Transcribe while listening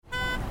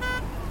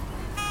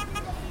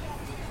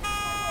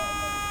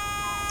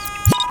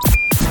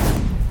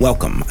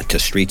Welcome to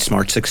Street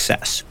Smart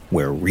Success,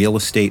 where real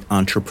estate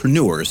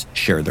entrepreneurs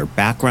share their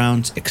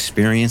backgrounds,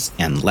 experience,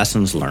 and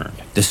lessons learned.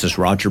 This is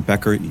Roger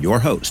Becker, your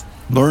host.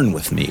 Learn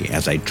with me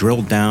as I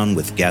drill down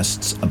with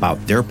guests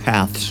about their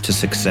paths to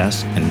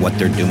success and what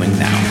they're doing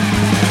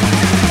now.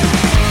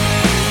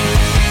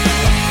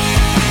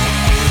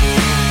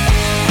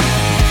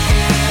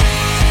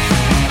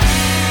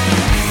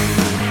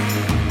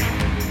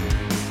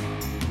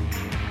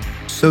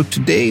 So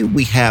today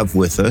we have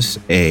with us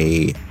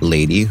a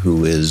lady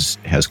who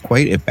has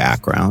quite a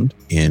background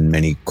in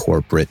many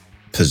corporate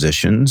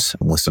positions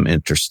with some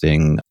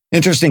interesting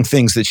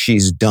things that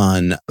she's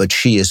done, but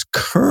she is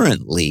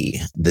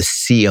currently the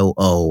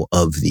COO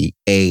of the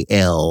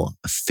AL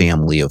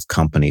family of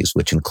companies,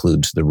 which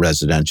includes the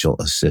Residential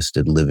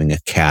Assisted Living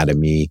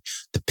Academy,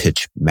 the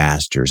Pitch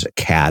Masters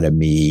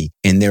Academy,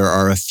 and there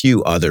are a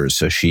few others.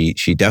 So she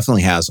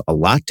definitely has a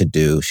lot to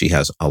do. She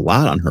has a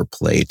lot on her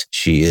plate.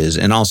 She is,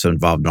 and also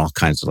involved in all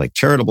kinds of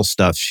charitable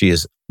stuff. She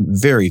is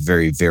very,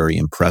 very, very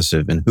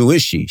impressive. And who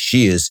is she?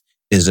 She is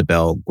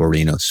Isabel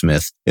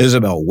Guarino-Smith.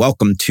 Isabel,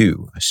 welcome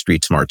to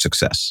Street Smart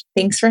Success.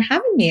 Thanks for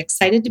having me.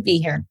 Excited to be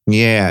here.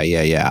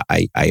 Yeah.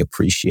 I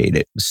appreciate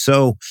it.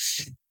 So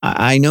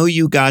I know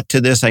you got to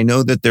this. I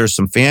know that there's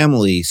some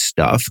family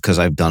stuff because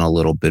I've done a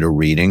little bit of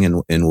reading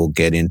and we'll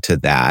get into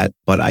that.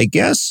 But I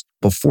guess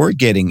before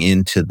getting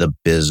into the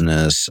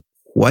business,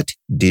 what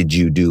did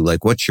you do?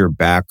 What's your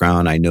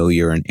background? I know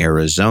you're an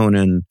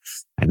Arizonan.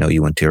 I know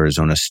you went to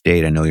Arizona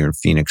State. I know you're in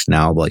Phoenix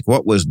now.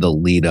 What was the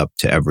lead up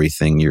to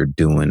everything you're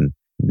doing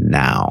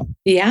now?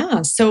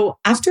 Yeah. So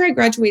after I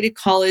graduated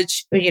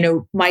college,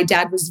 my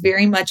dad was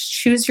very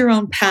much choose your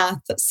own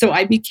path. So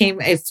I became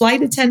a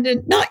flight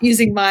attendant, not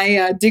using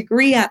my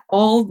degree at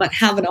all, but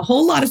having a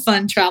whole lot of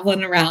fun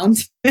traveling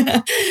around.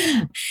 And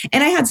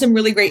I had some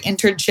really great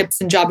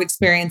internships and job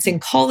experience in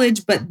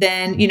college. But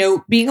then,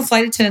 being a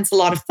flight attendant's a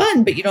lot of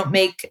fun, but you don't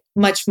make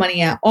much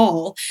money at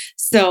all.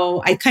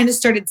 So I kind of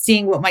started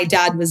seeing what my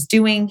dad was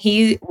doing.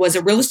 He was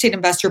a real estate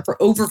investor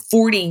for over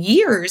 40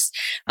 years,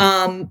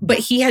 but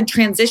he had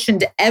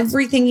transitioned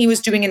everything he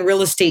was doing in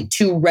real estate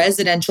to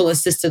residential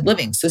assisted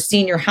living, so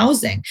senior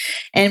housing.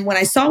 And when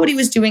I saw what he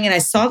was doing and I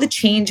saw the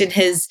change in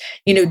his,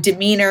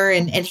 demeanor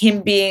and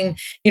him being,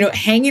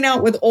 hanging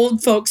out with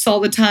old folks all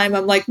the time,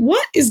 I'm like,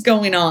 what is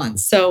going on?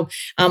 So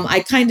I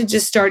kind of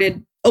just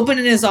started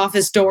opening his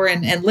office door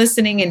and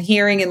listening and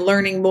hearing and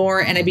learning more.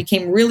 And I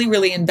became really,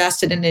 really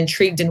invested and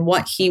intrigued in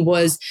what he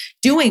was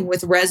doing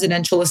with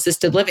residential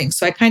assisted living.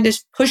 So I kind of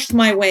pushed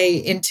my way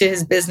into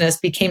his business,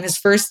 became his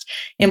first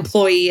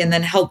employee, and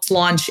then helped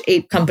launch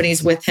 8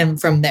 companies with him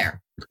from there.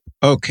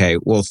 Okay.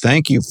 Well,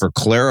 thank you for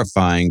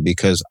clarifying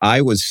because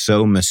I was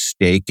so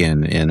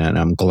mistaken and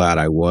I'm glad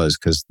I was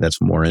because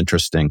that's more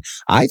interesting.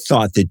 I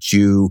thought that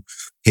you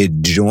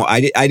had joined.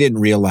 I didn't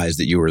realize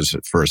that you were his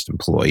first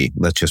employee.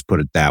 Let's just put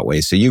it that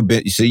way. So you've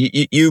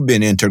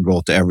been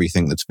integral to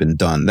everything that's been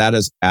done. That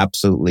is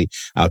absolutely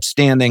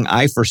outstanding.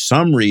 I, for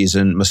some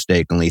reason,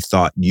 mistakenly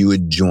thought you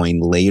would join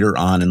later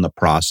on in the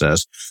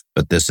process,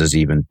 but this is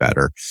even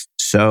better.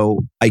 So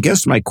I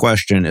guess my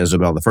question,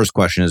 Isabel, the first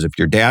question is, if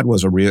your dad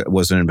was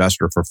an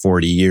investor for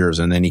 40 years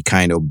and then he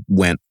kind of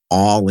went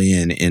all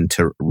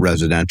into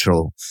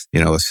residential,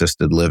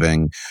 assisted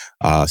living,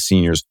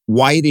 seniors,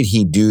 why did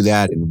he do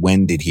that and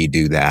when did he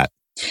do that?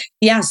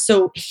 Yeah.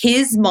 So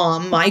his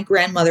mom, my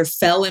grandmother,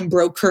 fell and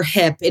broke her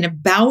hip in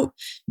about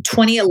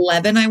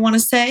 2011, I want to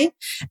say.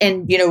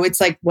 And,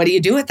 it's like, what do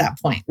you do at that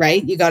point,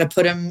 right? You got to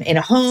put them in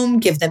a home,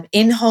 give them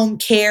in-home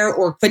care,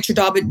 or quit your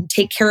job and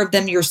take care of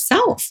them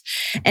yourself.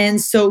 And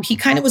so he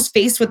kind of was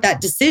faced with that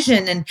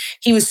decision and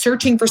he was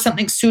searching for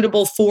something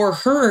suitable for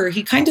her.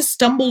 He kind of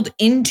stumbled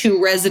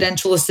into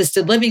residential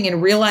assisted living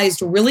and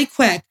realized really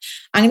quick,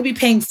 I'm going to be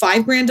paying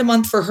 $5,000 a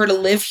month for her to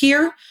live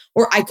here.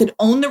 Or I could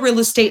own the real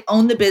estate,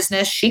 own the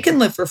business. She can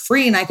live for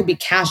free and I could be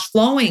cash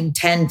flowing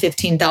 $10,000,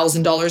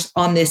 $15,000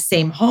 on this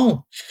same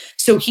home.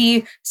 So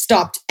he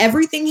stopped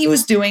everything he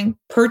was doing,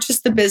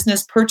 purchased the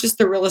business, purchased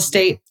the real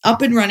estate,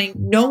 up and running,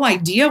 no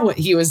idea what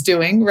he was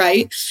doing,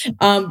 right?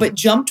 But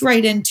jumped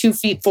right in 2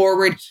 feet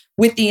forward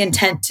with the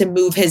intent to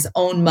move his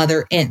own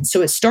mother in.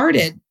 So it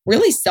started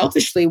really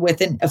selfishly with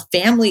a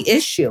family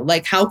issue.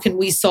 Like, how can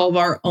we solve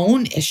our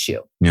own issue?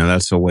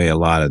 That's the way a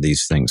lot of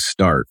these things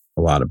start.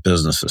 A lot of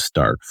businesses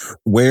start.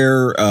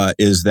 Where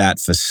is that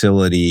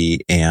facility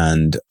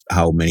and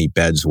how many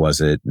beds was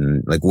it?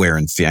 And where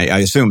in Phoenix? I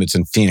assume it's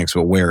in Phoenix,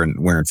 but where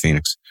in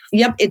Phoenix?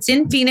 Yep, it's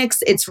in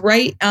Phoenix. It's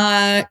right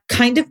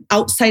kind of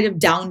outside of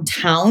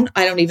downtown.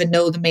 I don't even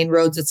know the main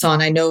roads it's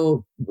on. I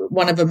know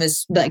one of them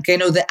is I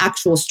know the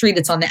actual street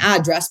it's on the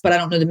address, but I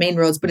don't know the main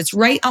roads. But it's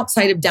right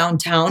outside of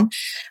downtown.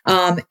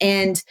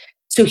 And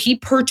so he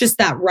purchased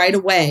that right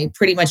away,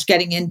 pretty much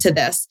getting into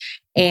this.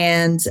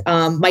 And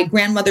my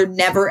grandmother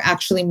never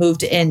actually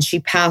moved in. She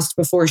passed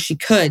before she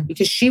could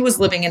because she was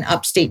living in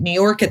upstate New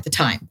York at the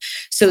time.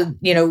 So,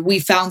 we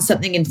found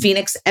something in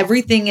Phoenix.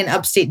 Everything in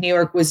upstate New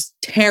York was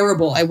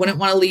terrible. I wouldn't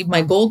want to leave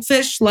my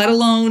goldfish, let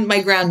alone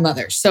my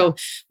grandmother. So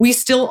we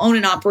still own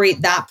and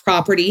operate that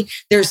property.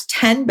 There's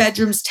 10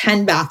 bedrooms,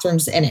 10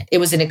 bathrooms in it. It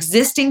was an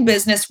existing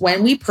business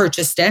when we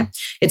purchased it.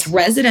 It's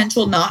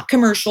residential, not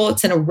commercial.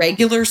 It's in a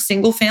regular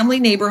single family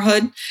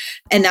neighborhood.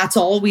 And that's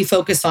all we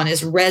focus on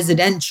is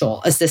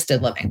residential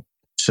assisted living.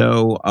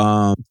 So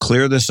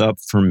clear this up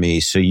for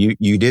me. So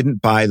you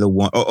didn't buy the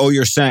one. Oh,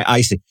 you're saying,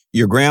 I see.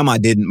 Your grandma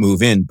didn't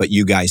move in, but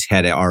you guys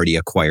had already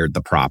acquired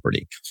the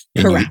property.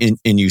 And Correct.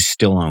 And you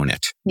still own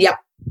it. Yep.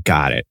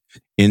 Got it.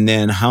 And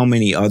then how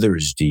many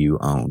others do you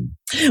own?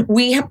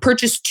 We have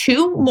purchased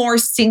 2 more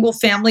single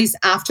families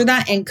after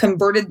that and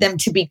converted them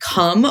to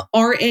become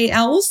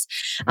RALs.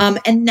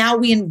 And now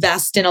we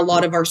invest in a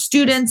lot of our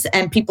students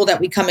and people that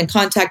we come in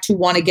contact who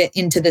want to get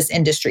into this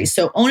industry.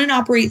 So own and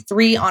operate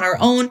 3 on our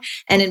own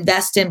and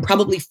invest in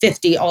probably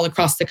 50 all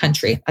across the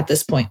country at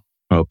this point.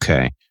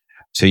 Okay.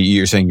 So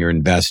you're saying you're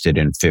invested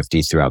in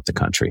 50 throughout the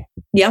country.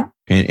 Yeah.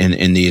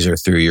 And these are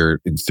through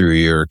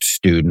your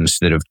students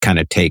that have kind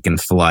of taken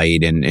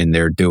flight and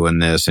they're doing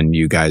this and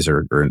you guys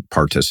are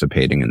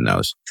participating in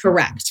those.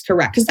 Correct.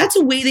 Because that's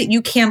a way that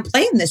you can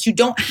play in this. You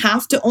don't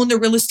have to own the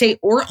real estate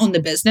or own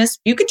the business.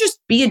 You could just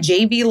be a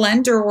JV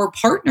lender or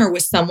partner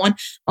with someone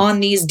on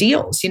these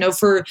deals.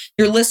 For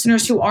your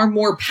listeners who are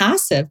more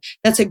passive,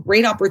 that's a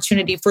great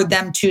opportunity for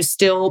them to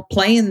still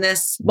play in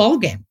this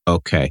ballgame.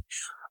 Okay.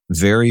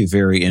 Very,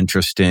 very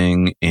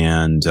interesting.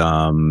 And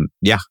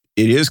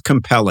it is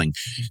compelling.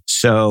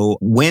 So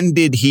when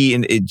did he,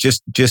 and it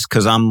just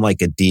because I'm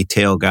like a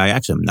detail guy,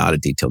 actually I'm not a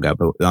detail guy,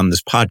 but on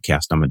this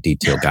podcast, I'm a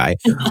detail guy.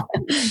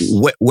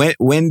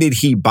 when did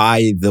he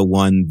buy the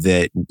one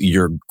that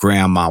your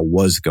grandma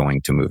was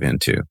going to move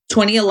into?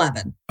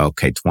 2011.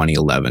 Okay,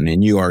 2011.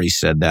 And you already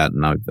said that,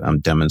 and I'm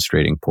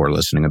demonstrating poor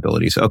listening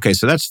abilities. Okay,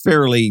 so that's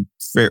fairly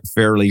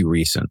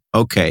recent.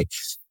 Okay.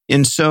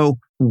 And so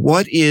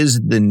what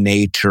is the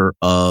nature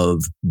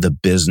of the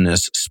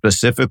business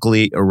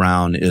specifically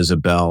around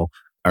Isabel?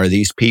 Are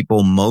these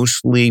people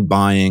mostly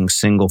buying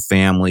single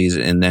families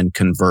and then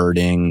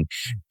converting?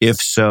 If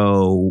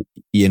so,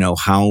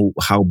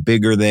 how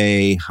big are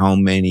they? How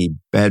many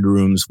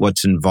bedrooms?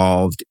 What's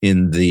involved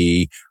in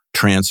the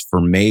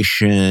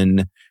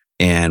transformation?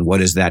 And what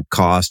does that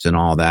cost and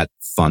all that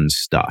fun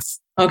stuff?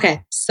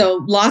 Okay,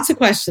 so lots of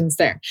questions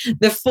there.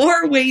 The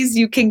 4 ways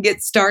you can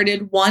get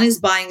started. 1 is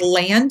buying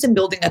land and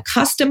building a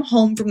custom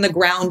home from the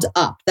ground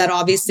up. That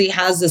obviously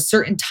has a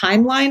certain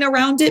timeline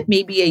around it,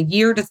 maybe a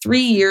year to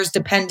 3 years,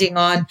 depending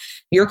on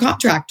your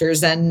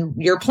contractors and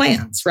your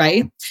plans,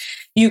 right?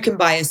 You can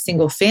buy a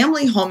single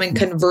family home and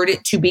convert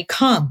it to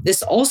become.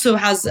 This also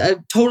has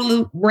a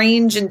total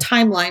range and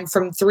timeline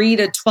from 3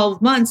 to 12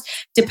 months,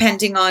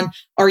 depending on,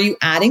 are you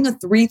adding a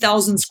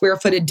 3,000 square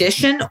foot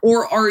addition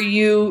or are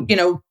you,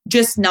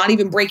 just not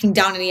even breaking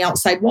down any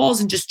outside walls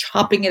and just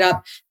chopping it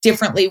up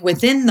differently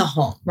within the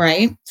home,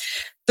 right?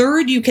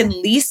 Third, you can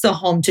lease a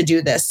home to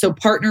do this. So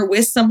partner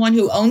with someone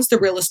who owns the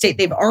real estate.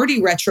 They've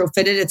already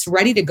retrofitted. It's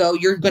ready to go.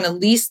 You're going to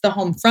lease the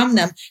home from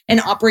them and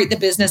operate the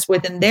business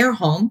within their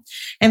home.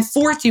 And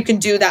fourth, you can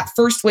do that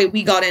first way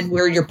we got in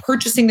where you're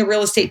purchasing the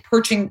real estate,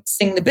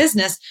 purchasing the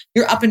business.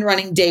 You're up and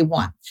running day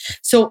 1.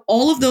 So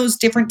all of those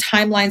different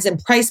timelines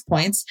and price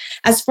points.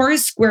 As far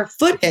as square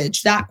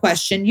footage, that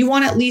question, you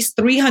want at least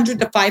 300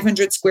 to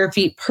 500 square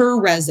feet per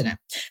resident.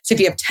 So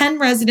if you have 10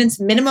 residents,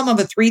 minimum of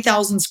a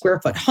 3,000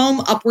 square foot home,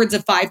 upwards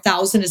of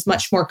 5,000 is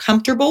much more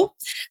comfortable.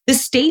 The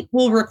state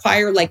will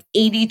require like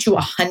 80 to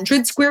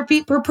 100 square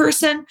feet per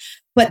person,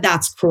 but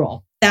that's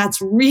cruel.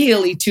 That's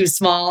really too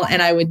small.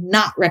 And I would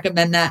not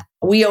recommend that.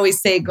 We always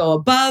say go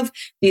above.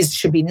 These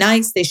should be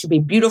nice. They should be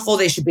beautiful.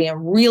 They should be in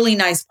really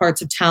nice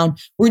parts of town.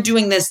 We're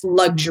doing this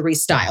luxury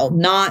style,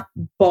 not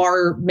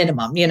bar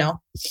minimum,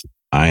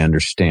 I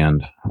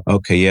understand.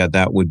 Okay. Yeah,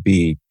 that would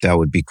be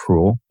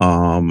cruel.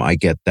 I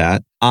get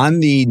that. On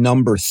the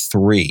number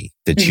 3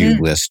 that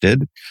you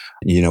listed,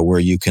 where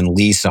you can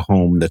lease a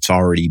home that's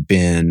already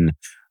been,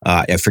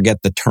 I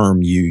forget the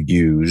term you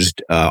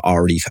used,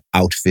 already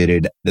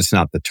outfitted. That's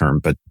not the term,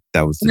 but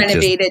that was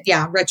renovated.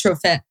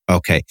 Retrofit.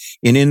 Okay.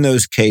 And in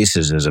those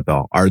cases,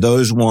 Isabel, are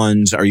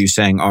you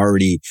saying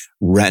already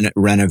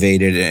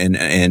renovated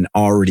and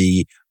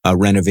already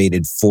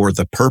renovated for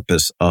the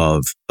purpose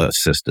of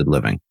assisted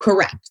living?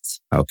 Correct.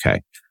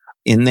 Okay.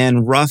 And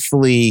then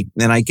roughly,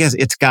 and I guess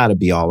it's got to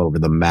be all over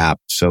the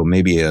map. So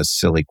maybe a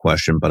silly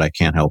question, but I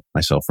can't help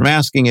myself from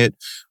asking it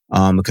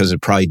because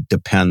it probably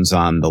depends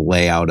on the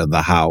layout of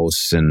the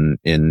house and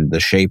in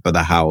the shape of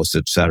the house,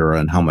 et cetera,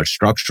 and how much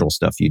structural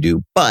stuff you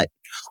do. But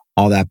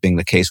all that being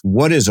the case,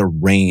 what is a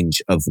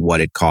range of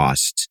what it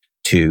costs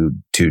to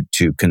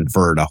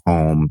convert a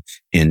home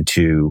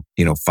into,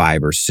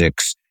 5 or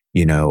 6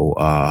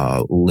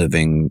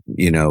 living,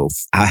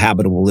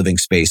 habitable living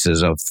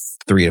spaces of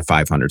 300 to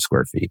 500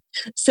 square feet.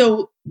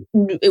 So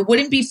it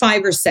wouldn't be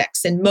 5 or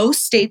 6. In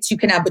most states, you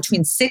can have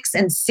between 6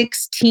 and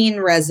 16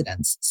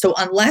 residents. So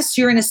unless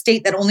you're in a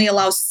state that only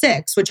allows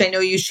 6, which I know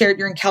you shared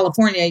you're in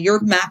California, your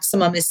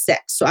maximum is 6.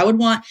 So I would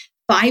want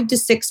 5 to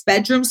 6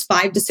 bedrooms,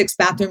 5 to 6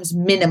 bathrooms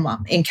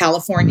minimum in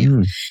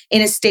California.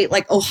 In a state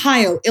like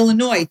Ohio,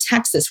 Illinois,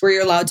 Texas, where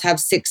you're allowed to have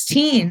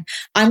 16,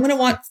 I'm going to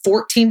want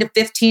 14 to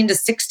 15 to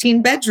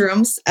 16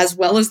 bedrooms as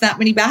well as that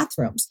many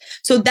bathrooms.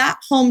 So that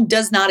home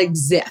does not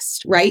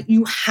exist, right?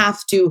 You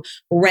have to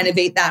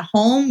renovate that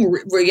home,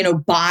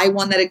 buy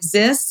one that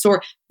exists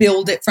or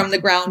build it from the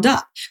ground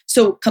up.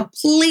 So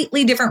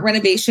completely different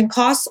renovation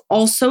costs,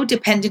 also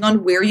depending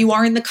on where you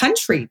are in the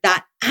country.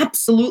 That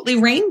absolutely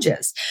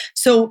ranges.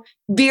 So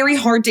very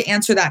hard to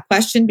answer that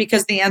question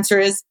because the answer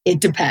is it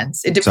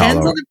depends. It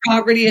depends on the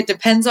property. It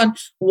depends on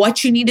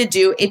what you need to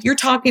do. If you're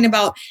talking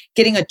about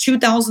getting a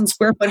 2,000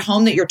 square foot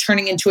home that you're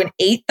turning into an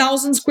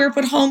 8,000 square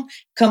foot home,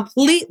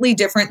 completely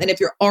different than if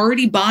you're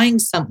already buying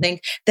something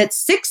that's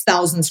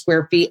 6,000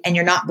 square feet and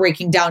you're not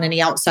breaking down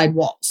any outside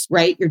walls,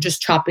 right? You're just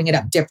chopping it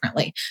up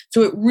differently.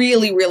 So it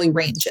really, really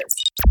ranges.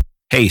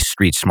 Hey,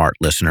 Street Smart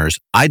listeners,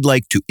 I'd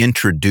like to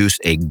introduce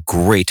a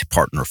great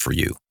partner for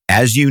you.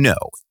 As you know,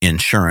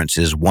 insurance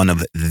is one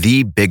of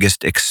the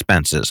biggest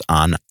expenses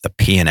on the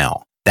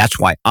P&L. That's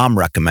why I'm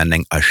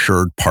recommending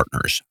Assured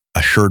Partners.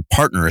 Assured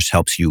Partners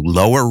helps you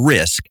lower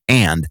risk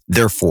and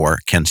therefore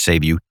can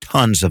save you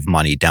tons of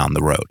money down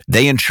the road.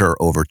 They insure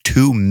over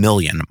 2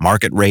 million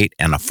market rate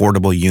and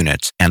affordable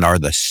units and are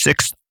the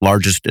 6th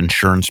largest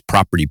insurance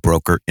property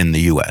broker in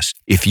the U.S.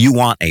 If you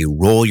want a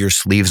roll your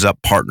sleeves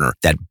up partner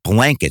that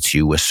blankets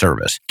you with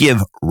service,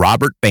 give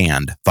Robert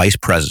Band, Vice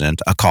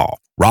President, a call.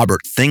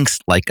 Robert thinks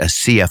like a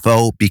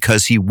CFO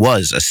because he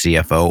was a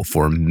CFO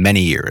for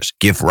many years.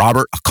 Give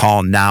Robert a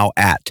call now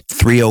at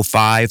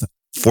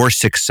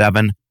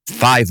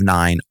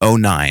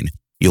 305-467-5909.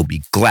 You'll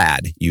be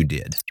glad you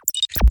did.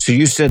 So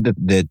you said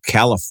that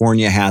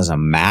California has a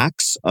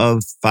max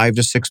of 5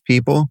 to 6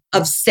 people?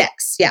 Of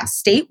 6, yeah.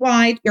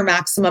 Statewide, your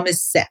maximum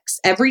is 6.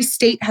 Every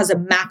state has a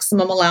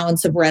maximum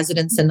allowance of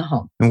residents in the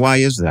home. And why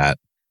is that?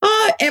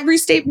 Every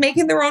state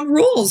making their own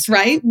rules,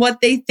 right?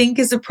 What they think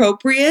is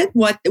appropriate,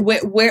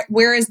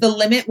 where is the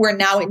limit where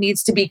now it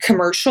needs to be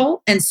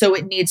commercial. And so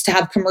it needs to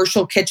have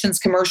commercial kitchens,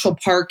 commercial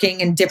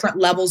parking, and different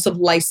levels of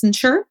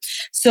licensure.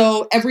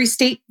 So every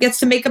state gets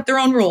to make up their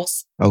own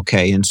rules.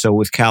 Okay. And so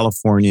with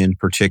California in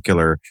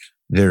particular,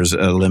 there's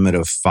a limit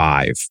of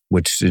 5,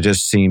 which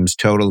just seems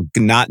total,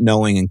 not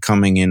knowing and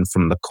coming in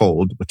from the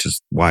cold, which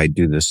is why I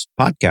do this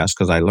podcast,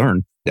 because I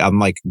learned. I'm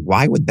like,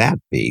 why would that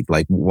be?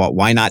 Like,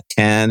 why not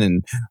 10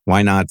 and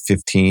why not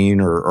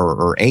 15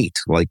 or 8?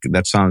 Like,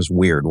 that sounds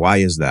weird. Why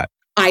is that?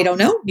 I don't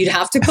know. You'd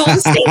have to call the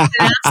state and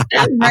ask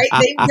them, right?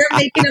 They're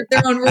making up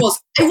their own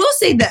rules. I will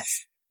say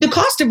this. The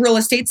cost of real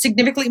estate is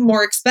significantly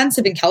more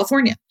expensive in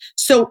California.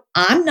 So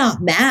I'm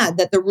not mad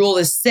that the rule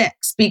is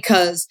 6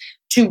 because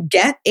to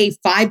get a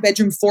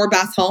 5-bedroom,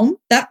 4-bath home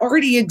that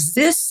already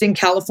exists in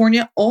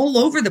California all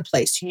over the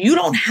place. You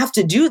don't have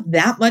to do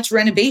that much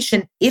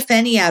renovation, if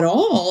any at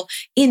all,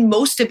 in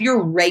most of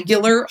your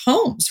regular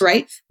homes,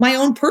 right? My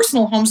own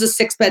personal home's a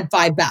 6-bed,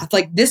 5-bath.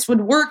 Like this would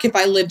work if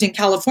I lived in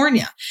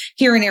California.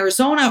 Here in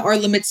Arizona, our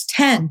limit's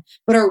 10,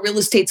 but our real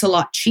estate's a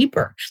lot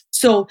cheaper.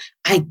 So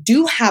I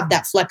do have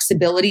that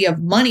flexibility of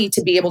money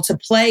to be able to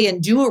play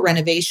and do a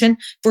renovation.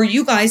 For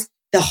you guys,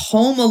 the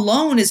home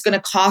alone is going to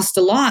cost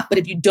a lot, but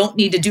if you don't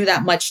need to do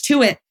that much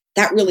to it,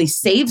 that really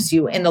saves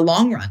you in the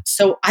long run.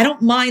 So I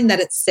don't mind that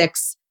it's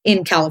 6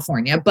 in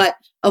California, but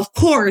of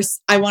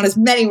course, I want as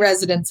many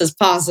residents as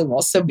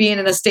possible. So being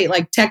in a state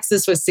like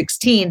Texas with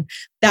 16,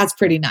 that's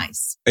pretty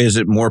nice. Is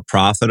it more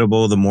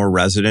profitable the more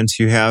residents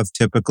you have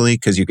typically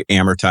because you can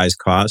amortize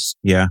costs?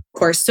 Yeah. Of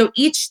course. So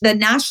the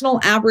national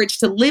average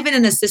to live in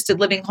an assisted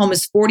living home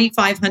is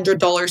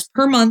 $4,500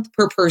 per month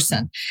per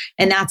person.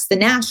 And that's the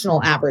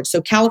national average.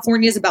 So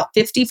California is about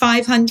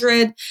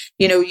 $5,500.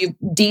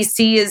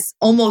 DC is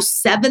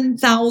almost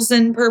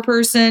 $7,000 per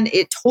person.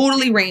 It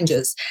totally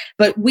ranges,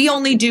 but we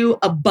only do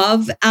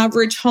above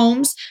average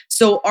homes.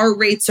 So our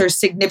rates are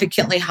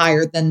significantly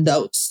higher than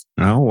those.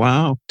 Oh,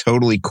 wow.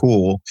 Totally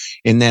cool.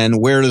 And then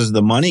where does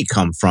the money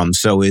come from?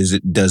 So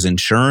does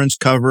insurance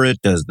cover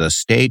it? Does the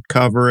state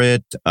cover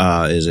it?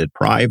 Is it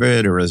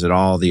private or is it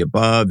all the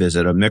above? Is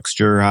it a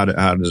mixture?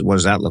 What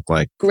does that look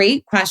like?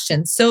 Great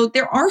question. So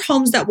there are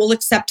homes that will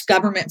accept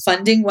government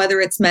funding, whether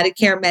it's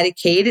Medicare,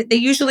 Medicaid. They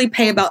usually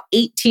pay about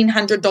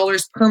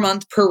 $1,800 per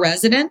month per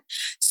resident.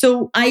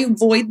 So I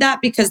avoid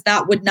that because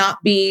that would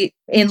not be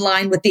in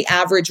line with the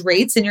average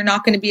rates, and you're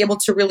not going to be able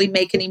to really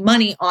make any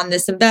money on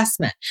this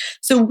investment.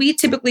 So we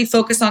typically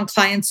focus on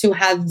clients who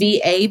have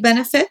VA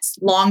benefits,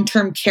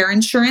 long-term care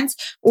insurance,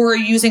 or are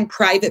using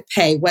private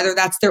pay, whether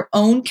that's their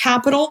own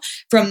capital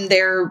from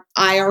their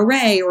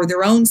IRA or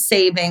their own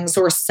savings,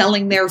 or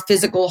selling their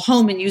physical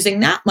home and using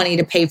that money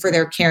to pay for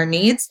their care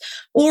needs,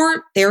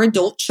 or their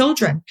adult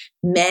children.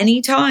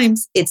 Many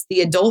times it's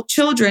the adult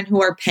children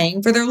who are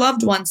paying for their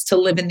loved ones to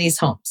live in these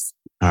homes.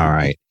 All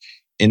right.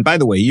 And by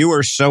the way, you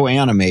are so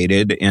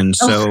animated and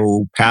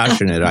so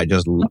passionate.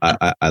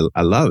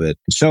 I love it.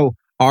 So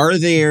are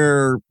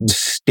there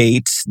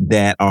states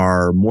that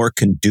are more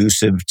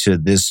conducive to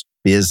this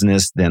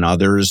business than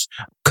others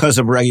because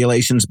of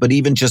regulations, but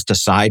even just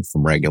aside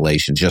from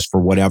regulations, just for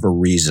whatever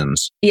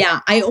reasons? Yeah,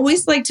 I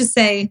always like to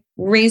say,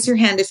 raise your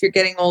hand if you're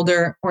getting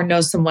older or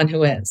know someone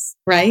who is,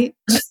 right?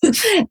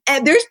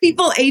 And there's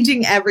people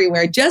aging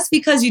everywhere. Just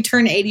because you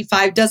turn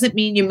 85 doesn't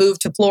mean you move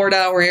to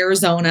Florida or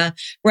Arizona,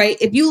 right?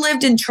 If you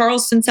lived in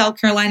Charleston,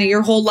 South Carolina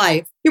your whole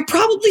life, you're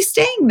probably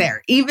staying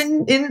there,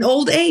 even in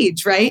old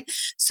age, right?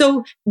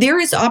 So there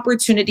is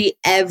opportunity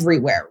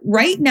everywhere.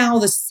 Right now,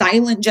 the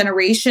silent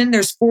generation,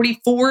 there's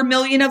 44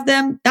 million of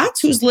them.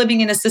 That's who's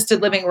living in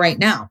assisted living right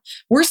now.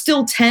 We're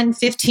still 10,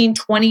 15,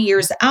 20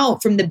 years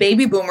out from the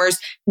baby boomers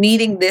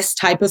needing this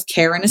type of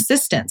care and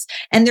assistance.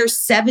 And there's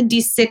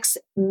 76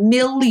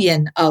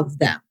 million of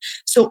them.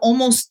 So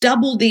almost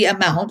double the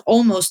amount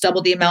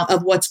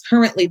of what's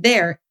currently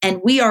there.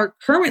 And we are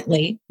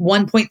currently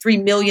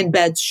 1.3 million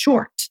beds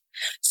short.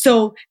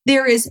 So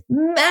there is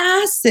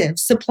massive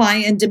supply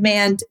and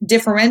demand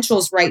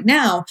differentials right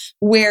now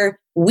where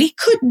we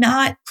could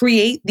not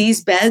create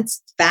these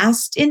beds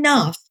fast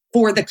enough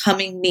for the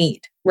coming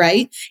need,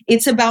 right?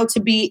 It's about to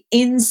be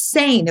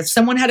insane. If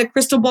someone had a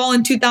crystal ball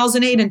in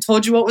 2008 and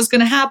told you what was going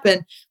to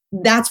happen,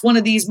 that's one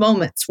of these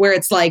moments where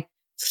it's like,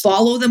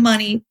 follow the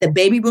money. The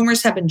baby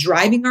boomers have been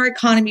driving our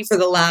economy for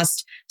the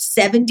last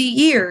 70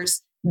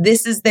 years.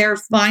 This is their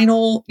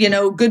final,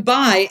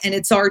 goodbye. And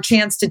it's our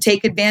chance to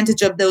take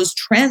advantage of those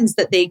trends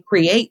that they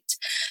create.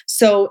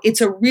 So it's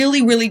a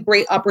really, really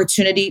great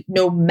opportunity,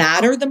 no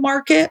matter the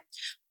market.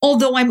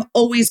 Although I'm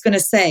always going to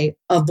say,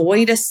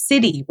 avoid a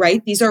city,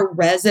 right? These are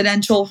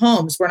residential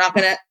homes. We're not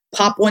going to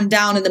pop one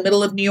down in the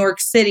middle of New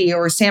York City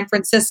or San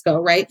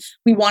Francisco, right?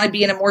 We want to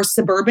be in a more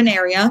suburban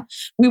area.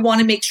 We want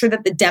to make sure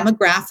that the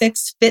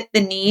demographics fit the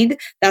need.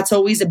 That's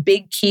always a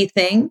big key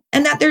thing.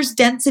 And that there's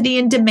density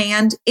and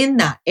demand in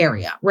that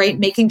area, right?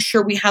 Making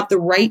sure we have the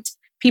right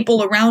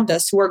people around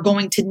us who are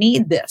going to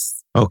need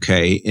this.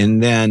 Okay.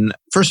 And then,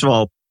 first of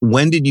all,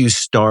 when did you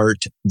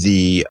start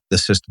the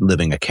Assisted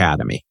Living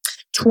Academy?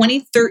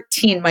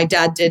 2013, my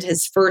dad did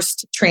his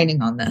first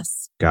training on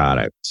this. Got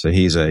it. So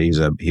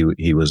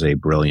he was a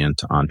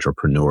brilliant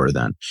entrepreneur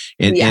then.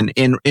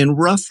 And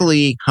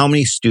roughly how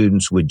many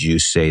students would you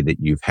say that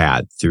you've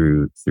had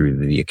through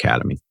the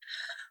academy?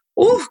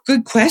 Oh,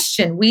 good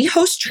question. We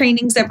host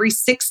trainings every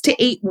 6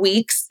 to 8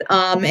 weeks.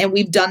 And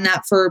we've done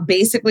that for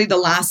basically the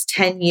last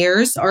 10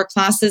 years. Our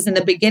classes in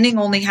the beginning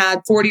only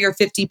had 40 or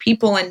 50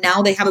 people, and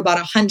now they have about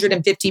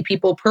 150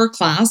 people per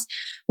class.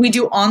 We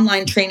do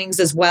online trainings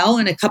as well,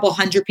 and a couple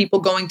hundred people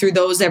going through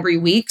those every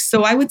week.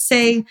 So I would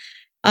say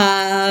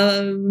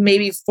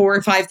maybe 4,000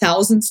 or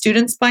 5,000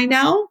 students by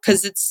now,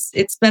 because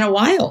it's been a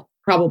while,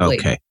 probably.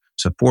 Okay.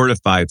 So 4,000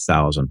 to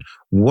 5,000.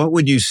 What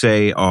would you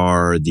say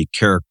are the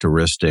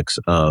characteristics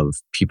of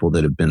people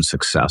that have been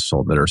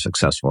successful, that are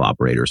successful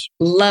operators?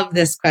 Love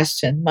this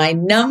question. My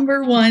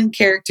number one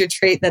character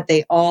trait that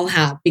they all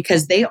have,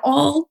 because they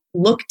all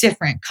look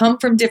different, come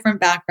from different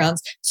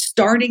backgrounds,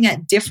 starting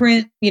at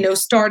different,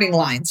 starting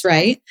lines,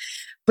 right?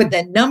 But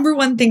the number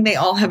one thing they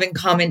all have in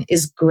common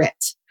is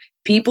grit.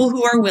 People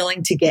who are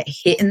willing to get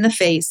hit in the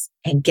face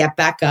and get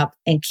back up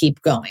and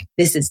keep going.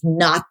 This is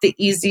not the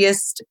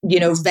easiest,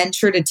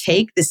 venture to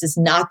take. This is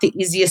not the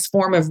easiest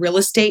form of real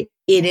estate.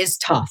 It is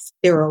tough.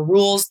 There are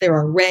rules, there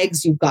are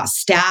regs, you've got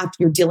staff,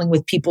 you're dealing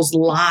with people's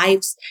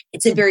lives.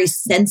 It's a very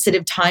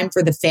sensitive time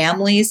for the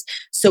families.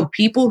 So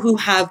people who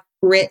have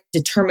grit,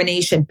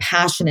 determination,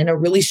 passion, and a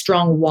really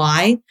strong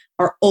why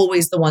are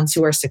always the ones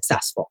who are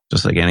successful.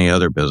 Just like any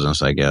other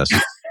business, I guess.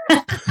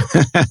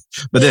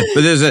 but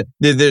there's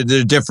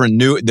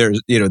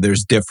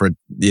different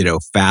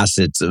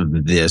facets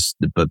of this,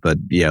 but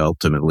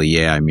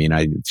ultimately, I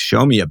mean,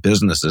 show me a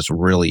business that's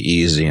really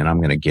easy and I'm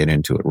going to get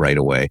into it right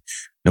away,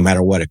 no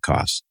matter what it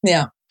costs.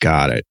 Yeah.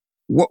 Got it.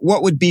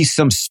 What would be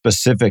some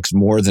specifics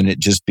more than it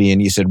just being,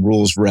 you said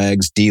rules,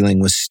 regs, dealing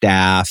with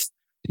staff,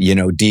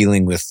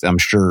 dealing with, I'm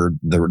sure,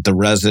 the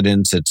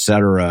residents, et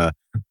cetera.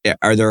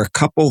 Are there a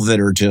couple that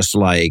are just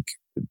like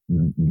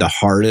the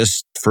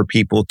hardest for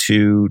people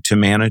to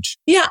manage?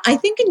 Yeah, I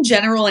think in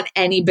general, in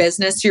any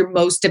business, your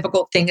most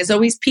difficult thing is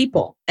always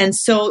people. And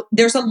so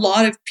there's a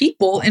lot of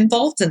people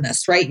involved in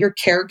this, right? Your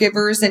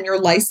caregivers and your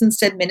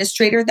licensed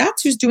administrator,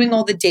 that's who's doing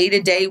all the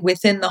day-to-day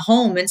within the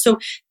home. And so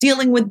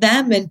dealing with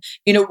them and,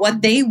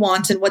 what they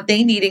want and what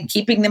they need and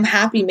keeping them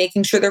happy,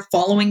 making sure they're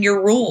following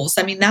your rules.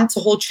 I mean, that's a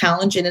whole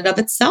challenge in and of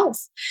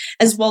itself,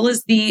 as well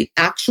as the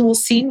actual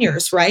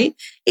seniors, right?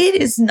 It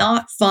is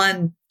not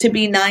fun to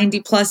be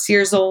 90 plus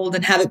years old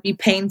and have it be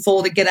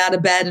painful to get out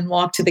of bed and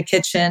walk to the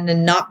kitchen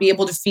and not be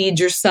able to feed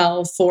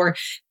yourself or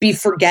be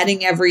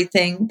forgetting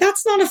everything.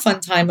 That's not a fun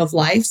time of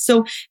life.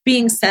 So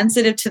being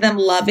sensitive to them,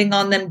 loving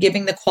on them,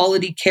 giving the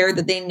quality care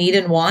that they need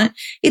and want,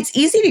 it's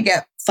easy to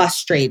get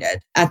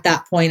frustrated at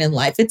that point in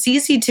life. It's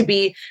easy to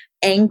be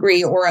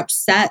angry or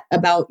upset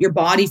about your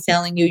body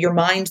failing you, your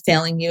mind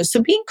failing you.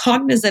 So being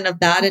cognizant of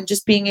that and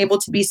just being able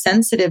to be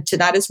sensitive to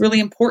that is really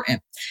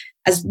important,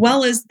 as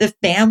well as the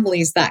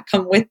families that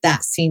come with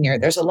that senior.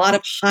 There's a lot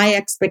of high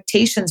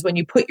expectations when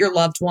you put your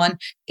loved one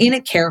in a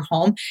care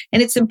home.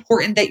 And it's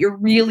important that you're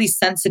really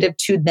sensitive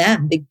to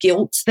them, the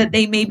guilt that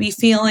they may be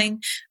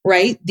feeling,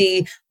 right?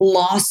 The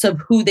loss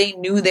of who they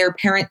knew their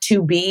parent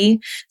to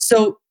be.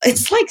 So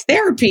it's like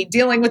therapy,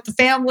 dealing with the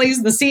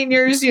families, the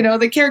seniors, the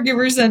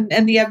caregivers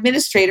and the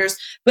administrators.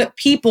 But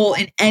people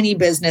in any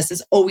business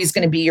is always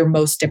going to be your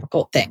most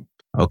difficult thing.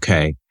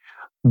 Okay.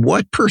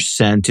 What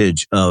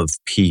percentage of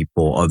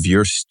people, of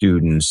your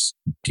students,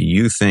 do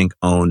you think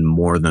own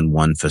more than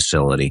one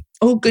facility?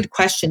 Oh, good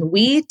question.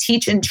 We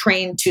teach and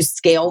train to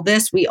scale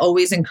this. We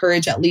always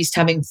encourage at least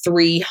having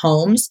 3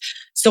 homes.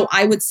 So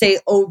I would say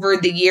over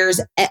the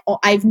years,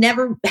 I've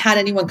never had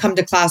anyone come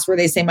to class where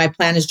they say, my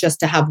plan is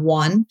just to have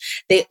one.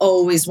 They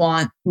always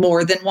want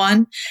more than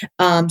one.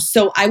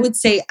 So I would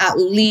say at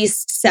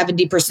least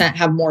 70%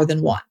 have more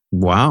than one.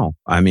 Wow.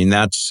 I mean,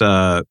 it's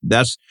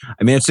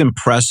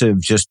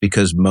impressive just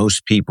because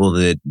most people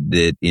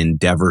that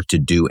endeavor to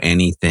do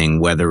anything,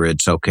 whether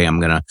it's, okay, I'm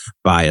going to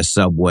buy a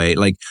Subway,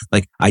 like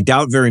I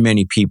doubt very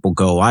many people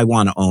go, I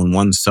want to own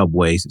one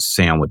Subway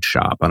sandwich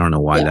shop. I don't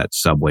know why that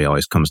Subway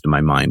always comes to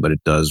my mind, but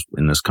it does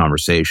in this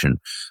conversation.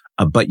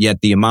 But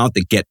yet the amount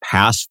that get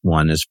past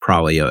one is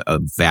probably a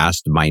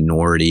vast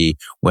minority,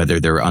 whether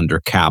they're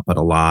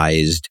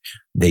undercapitalized,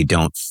 they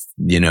don't,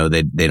 they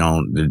don't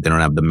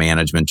have the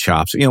management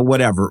chops,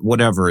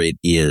 whatever it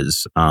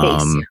is.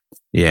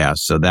 Yeah.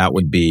 So that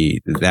would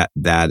be,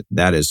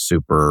 that is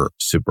super,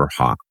 super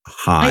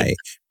high.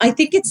 I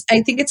think it's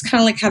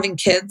kind of like having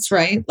kids,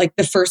 right? Like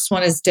the first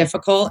one is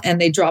difficult and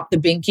they drop the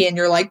binky and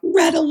you're like,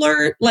 red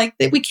alert, like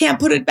we can't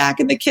put it back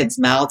in the kid's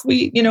mouth.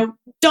 We,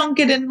 dunk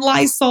it in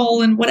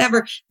Lysol and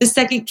whatever. The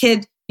second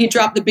kid, you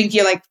drop the binky,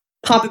 you're like,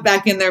 pop it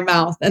back in their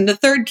mouth. And the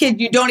third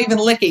kid, you don't even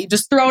lick it. You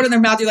just throw it in their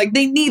mouth. You're like,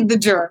 they need the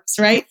germs,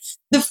 right?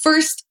 The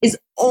first is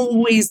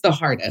always the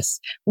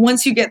hardest.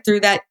 Once you get through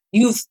that,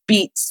 you've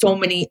beat so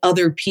many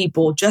other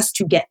people just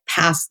to get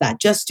past that,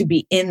 just to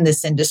be in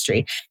this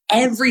industry.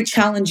 Every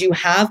challenge you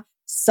have,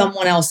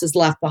 someone else is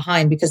left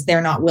behind because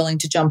they're not willing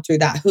to jump through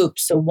that hoop.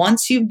 So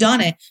once you've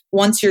done it,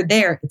 once you're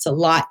there, it's a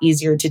lot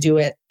easier to do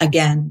it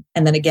again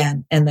and then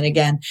again and then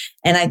again.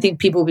 And I think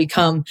people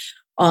become,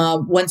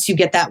 once you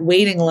get that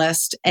waiting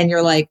list and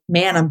you're like,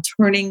 man, I'm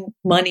turning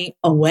money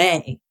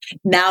away.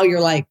 Now you're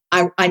like,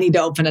 I need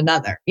to open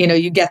another.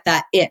 You get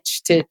that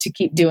itch to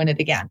keep doing it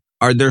again.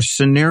 Are there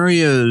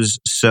scenarios?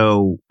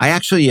 So I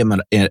actually am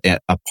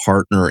a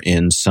partner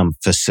in some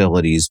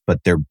facilities, but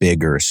they're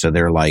bigger. So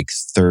they're like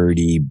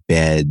 30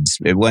 beds,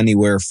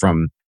 anywhere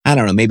from, I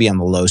don't know, maybe on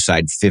the low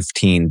side,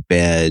 15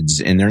 beds,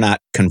 and they're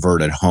not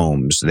converted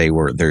homes. They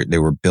were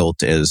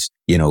built as,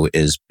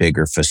 as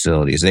bigger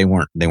facilities. They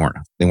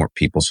weren't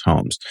people's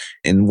homes.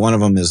 And one of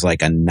them is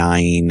like a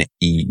 9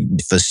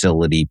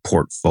 facility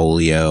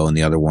portfolio, and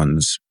the other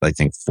one's, I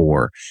think,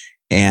 4.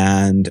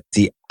 And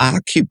the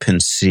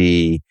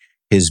occupancy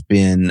has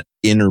been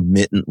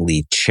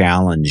intermittently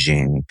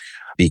challenging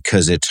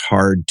because it's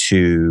hard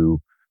to,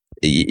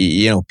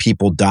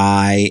 people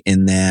die,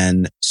 and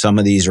then some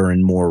of these are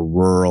in more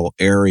rural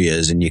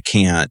areas and you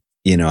can't,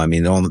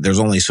 there's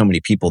only so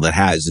many people that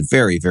has. It's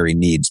very, very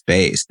needs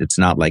based. It's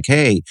not like,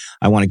 hey,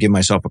 I want to give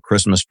myself a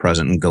Christmas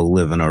present and go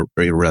live in a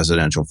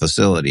residential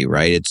facility,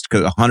 right? It's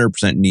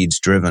 100% needs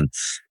driven.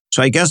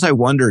 So I guess I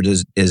wondered,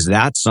 is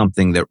that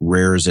something that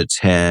rears its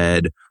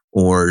head?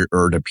 Or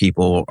to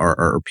people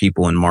or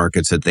people in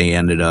markets that they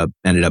ended up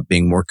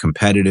being more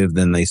competitive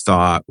than they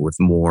thought with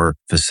more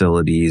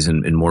facilities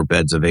and more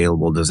beds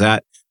available? Does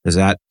that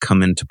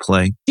come into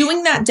play?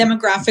 Doing that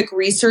demographic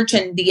research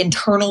and the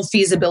internal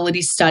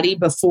feasibility study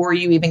before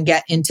you even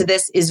get into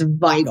this is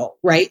vital,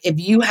 right? If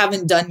you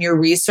haven't done your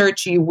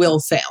research, you will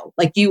fail.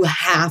 Like you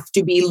have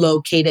to be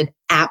located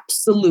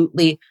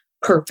absolutely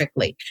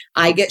perfectly.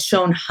 I get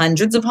shown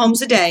hundreds of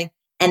homes a day.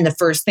 And the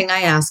first thing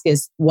I ask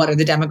is, what are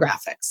the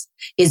demographics?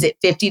 Is it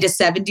 50 to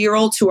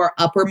 70-year-olds who are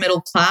upper middle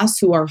class,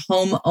 who are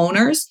home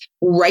owners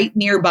right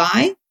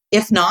nearby?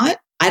 If not,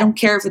 I don't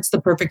care if it's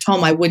the perfect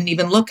home. I wouldn't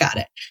even look at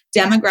it.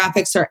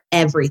 Demographics are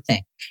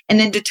everything. And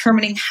then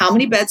determining how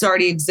many beds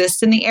already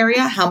exist in the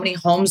area, how many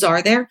homes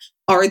are there?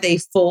 Are they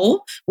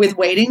full with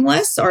waiting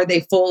lists? Are they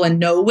full and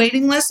no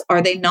waiting lists?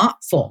 Are they not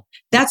full?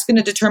 That's going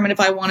to determine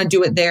if I want to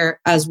do it there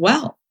as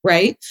well,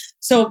 right?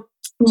 So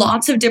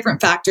lots of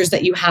different factors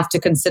that you have to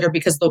consider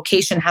because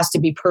location has to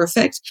be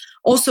perfect.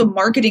 Also,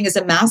 marketing is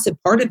a massive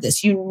part of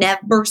this. You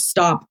never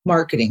stop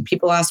marketing.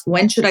 People ask,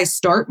 when should I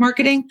start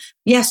marketing?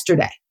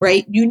 Yesterday,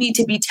 right? You need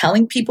to be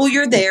telling people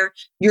you're there,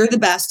 you're the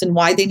best, and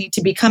why they need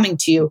to be coming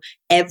to you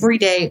every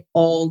day,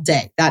 all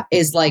day. That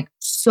is like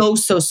so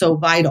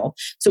vital.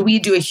 So we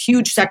do a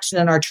huge section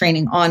in our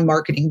training on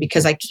marketing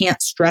because I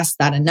can't stress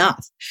that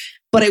enough.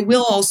 But I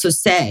will also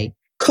say,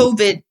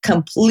 COVID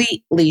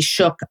completely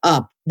shook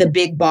up the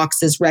big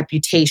boxes'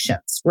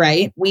 reputations,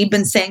 right? We've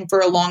been saying for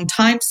a long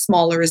time,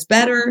 smaller is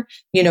better.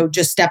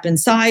 Just step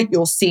inside,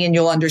 you'll see and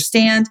you'll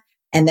understand.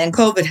 And then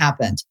COVID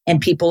happened, and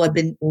people have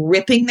been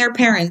ripping their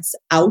parents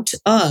out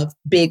of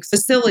big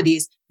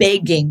facilities,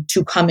 begging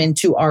to come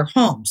into our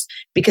homes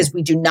because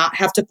we do not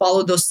have to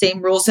follow those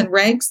same rules and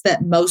regs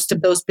that most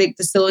of those big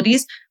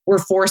facilities were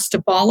forced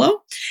to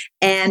follow.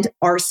 And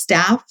our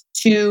staff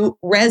to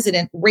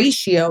resident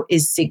ratio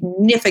is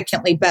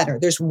significantly better.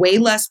 There's way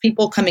less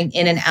people coming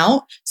in and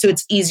out, so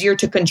it's easier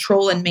to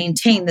control and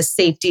maintain the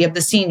safety of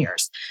the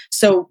seniors.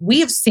 So we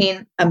have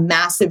seen a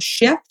massive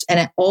shift, and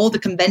at all the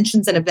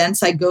conventions and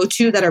events I go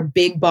to that are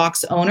big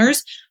box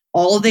owners,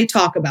 all they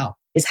talk about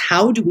is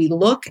how do we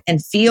look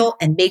and feel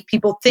and make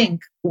people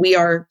think we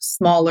are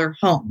smaller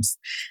homes.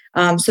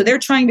 So they're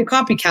trying to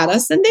copycat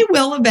us, and they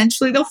will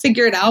eventually. They'll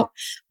figure it out.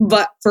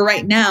 But for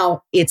right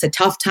now, it's a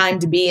tough time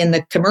to be in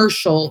the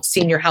commercial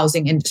senior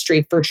housing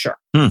industry for sure.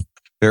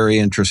 Very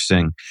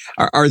interesting.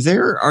 Are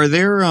there,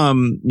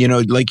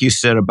 like you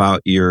said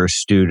about your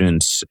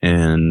students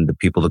and the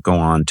people that go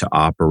on to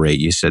operate,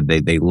 you said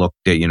they look,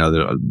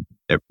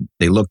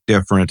 they look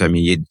different. I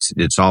mean,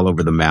 it's all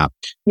over the map.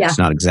 Yeah. It's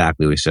not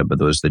exactly what we said, but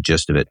that was the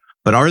gist of it.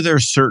 But are there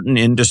certain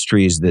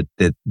industries that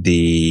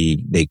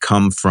they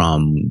come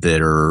from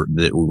that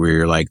where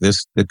you're like,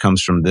 this that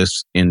comes from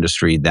this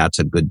industry, that's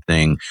a good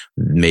thing.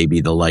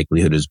 Maybe the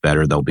likelihood is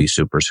better. They'll be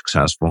super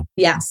successful.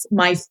 Yes.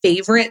 My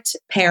favorite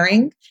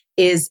pairing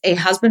is a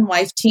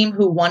husband-wife team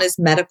who one is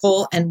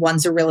medical and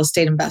one's a real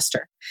estate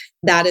investor.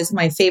 That is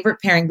my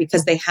favorite pairing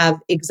because they have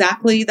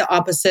exactly the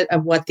opposite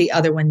of what the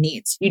other one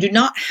needs. You do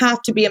not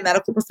have to be a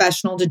medical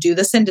professional to do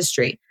this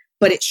industry,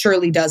 but it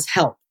surely does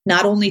help.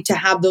 Not only to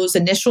have those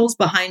initials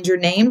behind your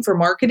name for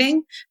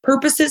marketing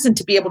purposes and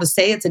to be able to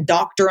say it's a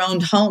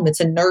doctor-owned home, it's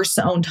a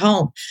nurse-owned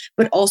home,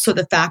 but also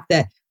the fact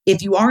that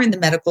if you are in the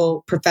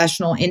medical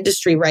professional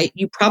industry, right,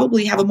 you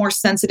probably have a more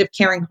sensitive,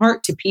 caring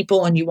heart to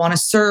people and you want to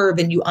serve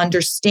and you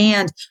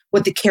understand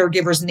what the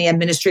caregivers and the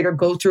administrator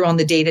go through on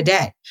the day to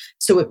day.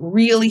 So it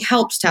really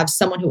helps to have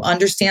someone who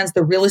understands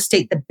the real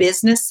estate, the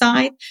business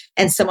side,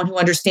 and someone who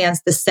understands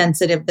the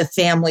sensitive, the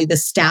family, the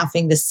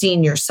staffing, the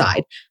senior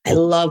side. I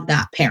love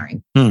that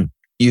pairing.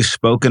 You've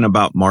spoken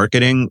about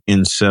marketing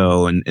and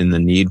the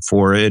need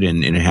for it,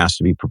 and it has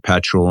to be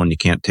perpetual and you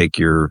can't take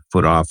your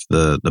foot off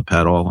the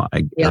pedal,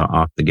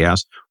 off the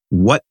gas.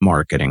 What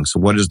marketing?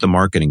 So what is the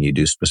marketing you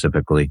do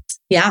specifically?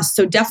 Yeah,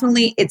 so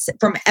definitely it's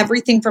from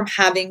everything from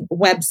having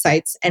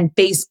websites and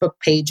Facebook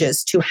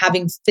pages to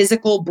having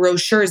physical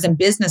brochures and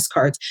business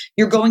cards.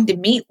 You're going to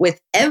meet with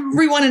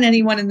everyone and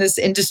anyone in this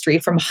industry,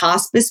 from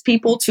hospice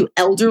people to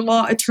elder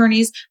law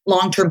attorneys,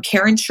 long-term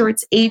care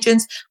insurance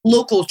agents,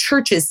 local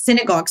churches,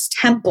 synagogues,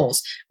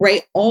 temples,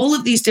 right? All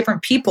of these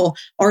different people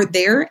are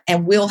there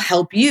and will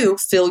help you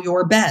fill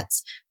your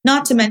beds.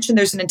 Not to mention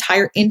there's an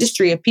entire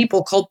industry of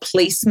people called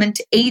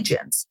placement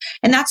agents.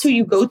 And that's who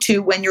you go to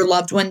when your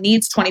loved one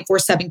needs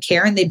 24/7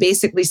 care. And they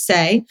basically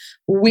say,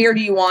 where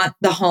do you want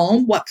the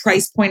home? What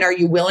price point are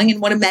you willing? And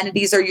what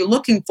amenities are you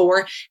looking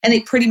for? And they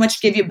pretty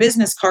much give you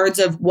business cards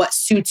of what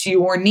suits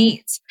your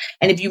needs.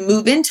 And if you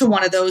move into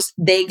one of those,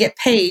 they get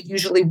paid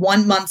usually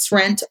 1 month's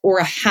rent or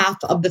a half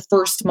of the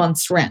first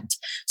month's rent.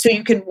 So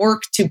you can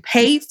work to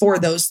pay for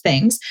those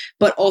things,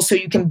 but also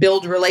you can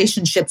build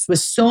relationships with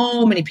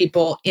so many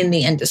people in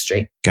the industry.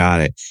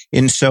 Got it.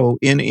 And so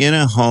in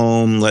a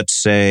home, let's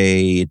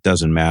say, it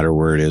doesn't matter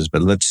where it is,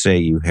 but let's say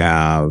you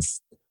have,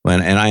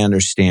 and I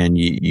understand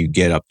you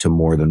get up to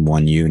more than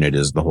one unit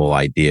is the whole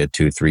idea,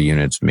 2, 3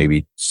 units.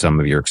 Maybe some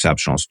of your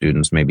exceptional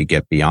students maybe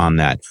get beyond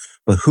that.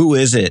 But who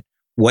is it?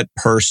 What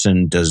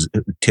person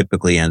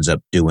typically ends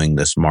up doing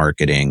this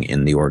marketing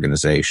in the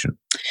organization?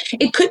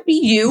 It could be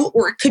you,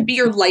 or it could be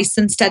your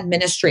licensed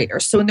administrator.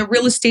 So in the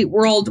real estate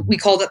world, we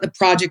call that the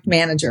project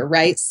manager,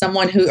 right?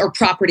 Or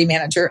property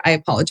manager, I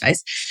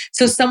apologize.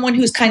 So someone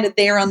who's kind of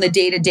there on the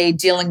day-to-day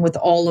dealing with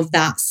all of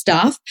that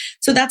stuff.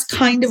 So that's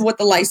kind of what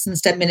the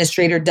licensed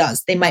administrator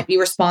does. They might be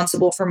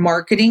responsible for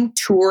marketing,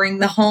 touring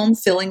the home,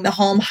 filling the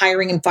home,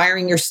 hiring and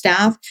firing your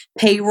staff,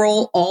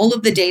 payroll, all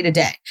of the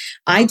day-to-day.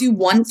 I do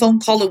 1 phone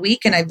call a week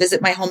and I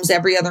visit my homes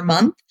every other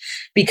month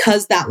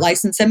because that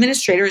licensed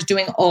administrator is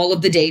doing all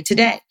of the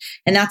day-to-day.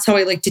 And that's how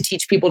I like to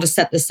teach people to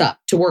set this up,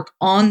 to work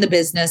on the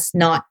business,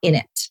 not in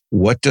it.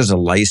 What does a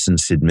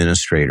licensed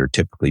administrator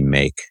typically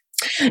make?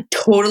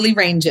 Totally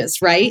ranges,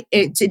 right?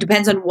 It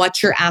depends on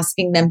what you're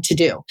asking them to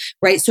do,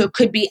 right? So it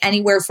could be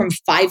anywhere from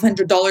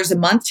 $500 a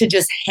month to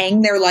just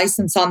hang their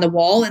license on the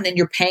wall, and then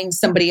you're paying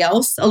somebody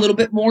else a little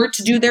bit more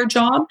to do their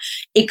job.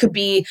 It could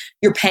be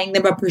you're paying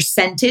them a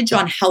percentage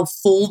on how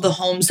full the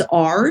homes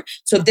are.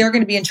 So if they're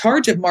going to be in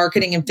charge of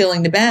marketing and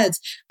filling the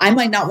beds, I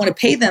might not want to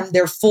pay them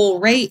their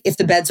full rate if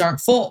the beds aren't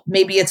full.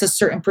 Maybe it's a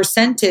certain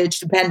percentage,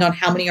 depend on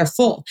how many are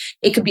full.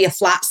 It could be a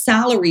flat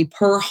salary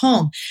per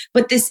home.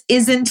 But this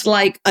isn't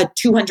like a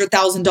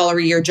 $200,000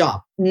 a year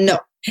job. No,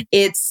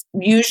 it's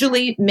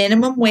usually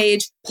minimum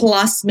wage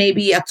plus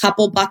maybe a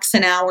couple bucks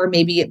an hour,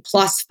 maybe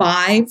plus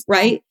 5,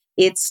 right?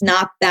 It's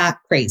not that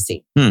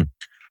crazy.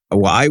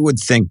 Well, I would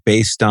think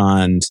based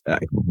on,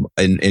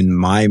 in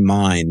my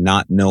mind,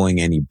 not knowing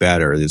any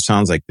better, it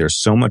sounds like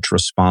there's so much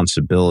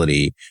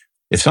responsibility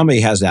if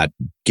somebody has that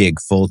gig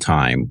full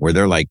time where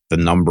they're like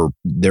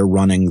they're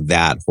running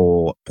that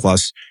whole,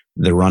 plus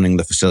they're running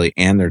the facility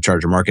and they're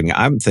charging marketing.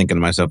 I'm thinking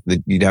to myself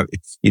that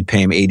you'd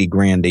pay them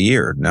 $80,000 a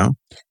year. No?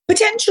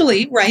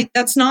 Potentially, right?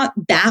 That's not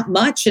that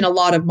much in a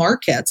lot of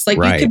markets. Like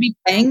Right. you could be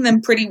paying them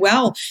pretty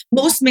well.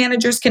 Most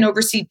managers can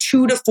oversee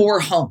 2 to 4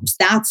 homes.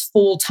 That's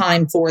full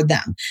time for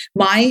them.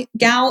 My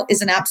gal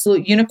is an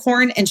absolute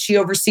unicorn and she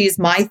oversees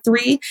my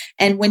 3.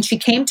 And when she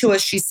came to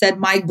us, she said,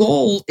 my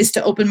goal is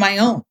to open my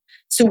own.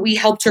 So we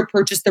helped her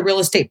purchase the real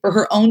estate for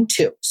her own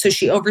 2. So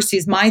she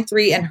oversees my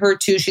 3 and her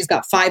 2. She's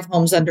got 5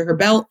 homes under her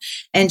belt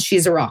and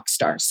she's a rock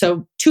star.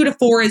 So 2 to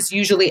 4 is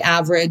usually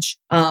average.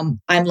 I'm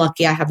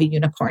lucky I have a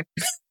unicorn.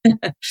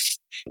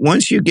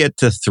 Once you get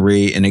to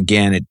 3, and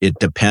again, it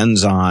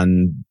depends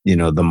on,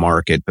 the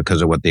market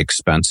because of what the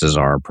expenses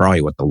are,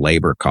 probably what the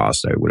labor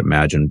costs, I would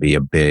imagine, be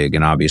a big,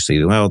 and obviously,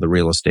 the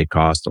real estate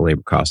cost, the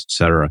labor cost, et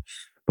cetera.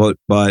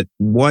 But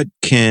what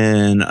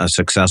can a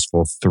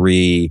successful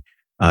 3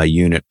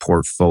 unit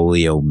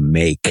portfolio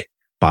make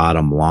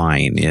bottom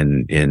line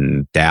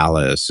in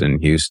Dallas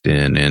and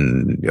Houston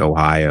and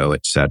Ohio,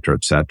 et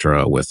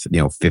cetera, with,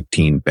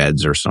 15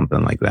 beds or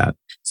something like that?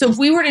 So if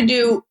we were to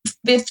do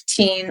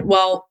 15,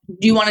 well,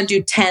 do you want to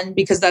do 10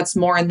 because that's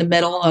more in the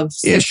middle of?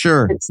 Yeah,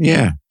 sure. 16?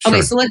 Yeah. Sure.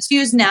 Okay, so let's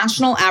use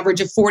national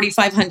average of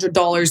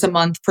 $4,500 a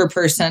month per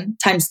person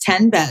times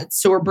 10 beds.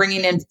 So we're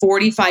bringing in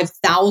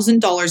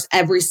 $45,000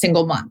 every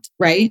single month,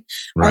 right?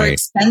 Our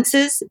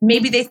expenses,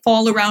 maybe they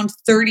fall around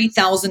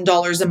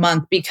 $30,000 a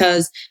month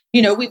because,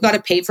 we've got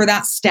to pay for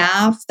that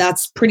staff.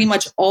 That's pretty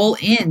much all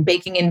in,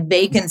 baking in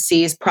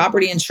vacancies,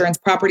 property insurance,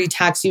 property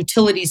tax,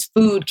 utilities,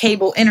 food,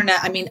 cable, internet.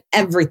 I mean,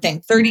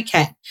 everything,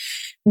 $30K.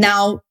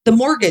 Now, the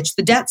mortgage,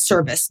 the debt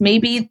service,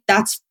 maybe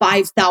that's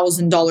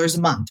 $5,000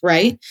 a month,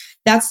 right?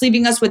 That's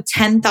leaving us with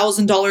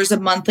 $10,000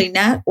 of monthly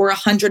net or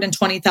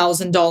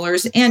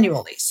 $120,000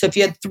 annually. So if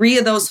you had 3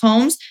 of those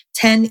homes,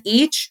 10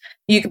 each,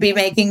 you could be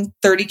making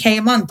 $30K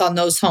a month on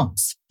those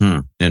homes.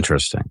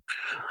 Interesting.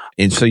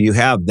 And so you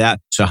have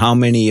that. So how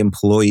many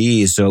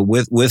employees? So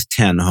with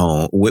 10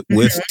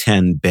 with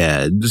 10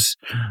 beds,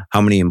 how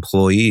many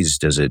employees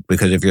does it?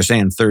 Because if you're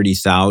saying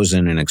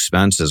 30,000 in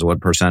expenses, what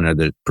percent of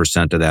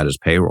that is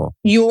payroll?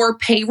 Your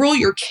payroll,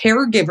 your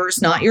caregivers,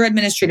 not your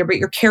administrator, but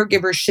your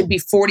caregivers should be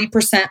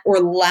 40% or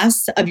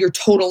less of your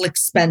total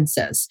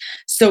expenses.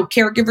 So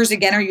caregivers,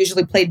 again, are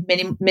usually paid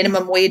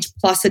minimum wage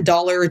plus $1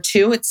 or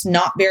 $2. It's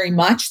not very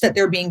much that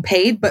they're being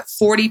paid, but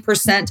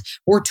 40%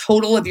 or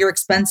total of your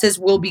expenses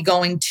will be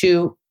going to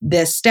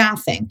this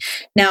staffing.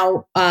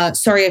 Now,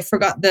 sorry, I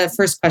forgot the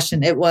first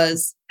question. It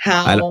was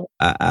how...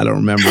 I don't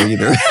remember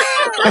either.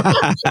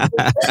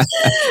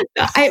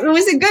 It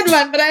was a good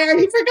one, but I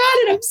already forgot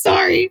it. I'm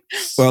sorry.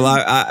 Well,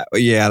 I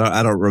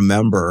don't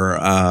remember.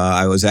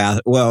 I was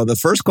asked. Well, the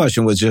first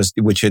question was just,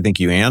 which I think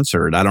you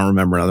answered. I don't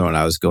remember another one.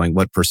 I was going,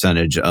 what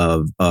percentage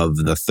of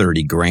the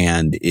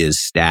 $30,000 is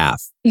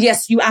staff?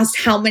 Yes, you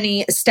asked how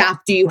many staff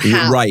do you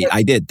have? Right,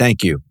 I did.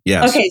 Thank you.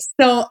 Yes. Okay,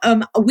 so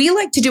we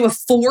like to do a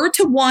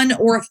 4-to-1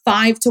 or a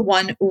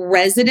 5-to-1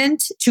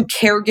 resident to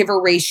caregiver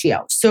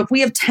ratio. So if we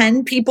have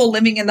 10 people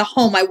living in the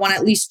home, I want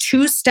at least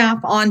 2 staff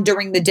on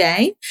during the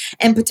day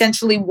and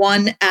potentially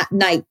 1 at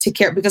night to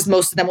care, because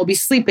most of them will be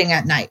sleeping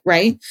at night,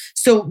 right?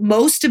 So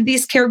most of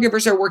these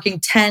caregivers are working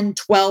 10,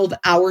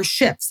 12-hour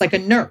shifts like a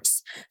nurse.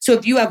 So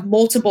if you have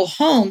multiple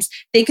homes,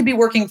 they could be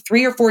working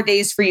 3 or 4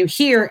 days for you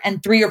here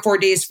and 3 or 4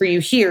 days for you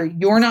here.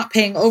 You're not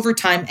paying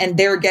overtime and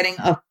they're getting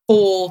a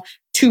full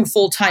 2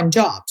 full-time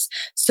jobs.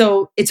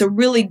 So it's a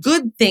really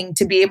good thing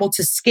to be able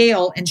to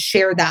scale and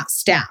share that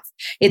staff.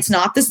 It's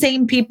not the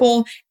same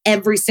people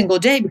every single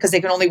day because they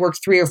can only work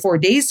 3 or 4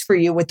 days for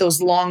you with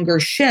those longer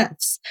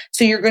shifts.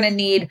 So you're going to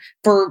need,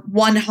 for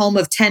one home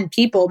of 10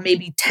 people,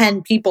 maybe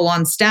 10 people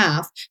on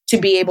staff to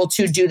be able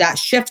to do that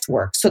shift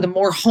work. So the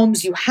more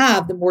homes you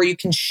have, the more you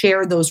can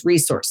share those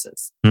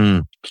resources.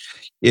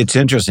 It's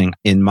interesting.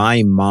 In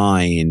my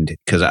mind,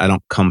 because I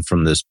don't come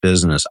from this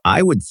business,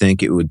 I would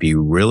think it would be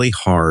really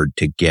hard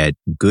to get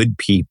good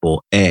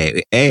people,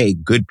 A,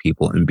 good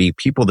people, and B,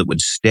 people that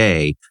would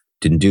stay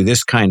to do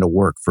this kind of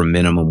work for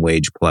minimum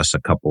wage plus a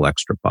couple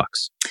extra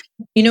bucks.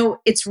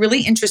 It's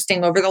really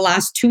interesting. Over the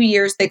last 2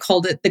 years, they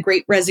called it the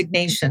Great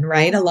Resignation,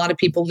 right? A lot of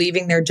people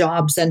leaving their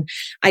jobs. And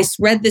I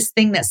read this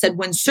thing that said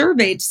when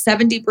surveyed,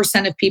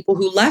 70% of people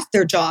who left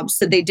their jobs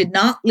said they did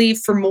not leave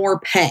for more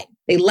pay.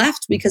 They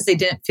left because they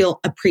didn't feel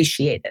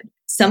appreciated.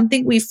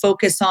 Something we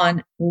focus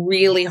on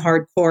really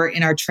hardcore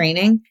in our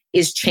training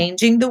is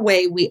changing the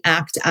way we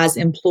act as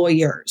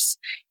employers.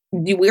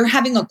 We're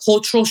having a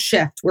cultural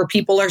shift where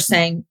people are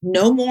saying,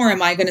 no more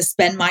am I going to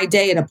spend my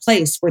day at a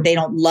place where they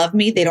don't love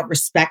me, they don't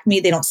respect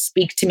me, they don't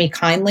speak to me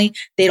kindly,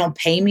 they don't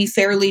pay me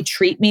fairly,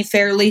 treat me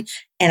fairly.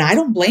 And I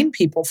don't blame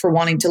people for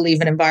wanting to leave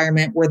an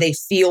environment where they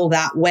feel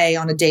that way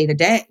on a day to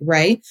day,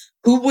 right?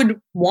 Who would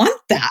want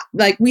that?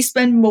 Like, we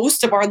spend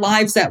most of our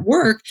lives at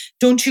work.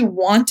 Don't you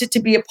want it to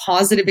be a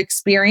positive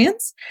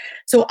experience?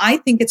 So I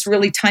think it's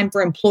really time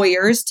for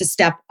employers to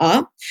step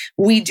up.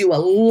 We do a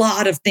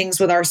lot of things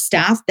with our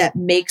staff that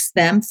makes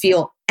them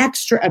feel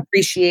extra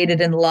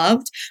appreciated and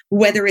loved,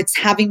 whether it's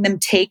having them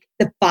take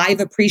the 5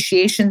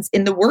 appreciations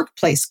in the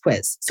workplace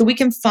quiz so we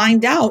can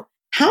find out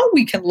how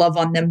we can love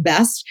on them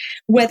best,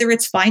 whether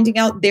it's finding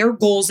out their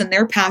goals and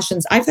their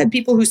passions. I've had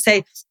people who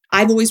say,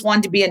 I've always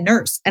wanted to be a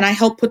nurse, and I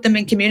help put them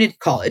in community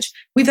college.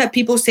 We've had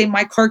people say,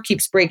 my car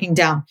keeps breaking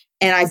down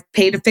and I've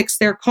paid to fix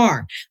their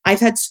car. I've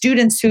had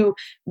students who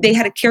they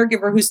had a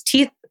caregiver whose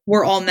teeth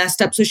were all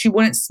messed up so she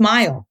wouldn't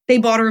smile. They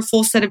bought her a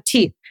full set of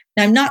teeth.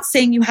 Now, I'm not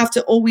saying you have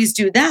to always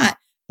do that,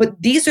 but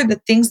these are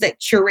the things that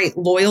curate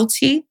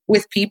loyalty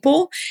with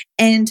people.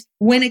 And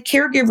when a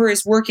caregiver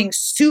is working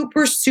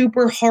super,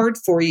 super hard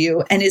for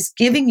you and is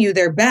giving you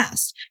their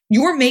best,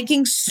 you're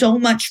making so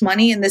much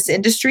money in this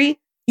industry.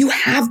 You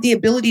have the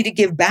ability to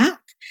give back.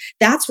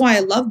 That's why I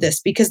love this,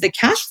 because the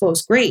cash flow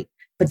is great,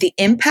 but the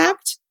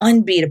impact,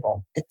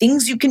 unbeatable. The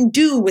things you can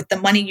do with the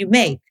money you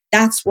make,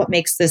 that's what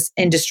makes this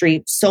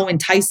industry so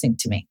enticing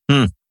to me.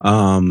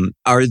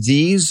 Are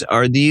these,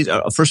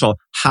 first of all,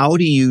 how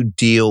do you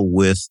deal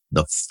with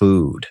the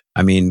food?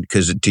 I mean,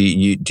 because do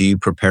you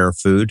prepare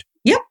food?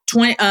 Yep.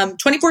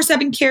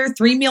 24/7 care,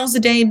 3 meals a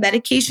day,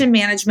 medication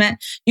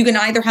management. You can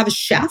either have a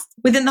chef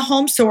within the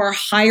home. So our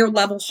higher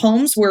level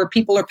homes where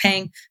people are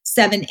paying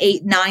 $7,000,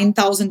 $8,000,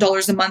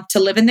 $9,000 a month to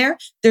live in there.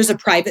 There's a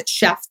private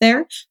chef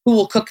there who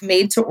will cook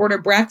made to order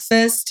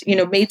breakfast,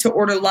 made to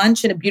order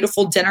lunch and a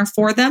beautiful dinner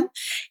for them.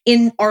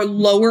 In our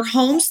lower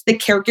homes, the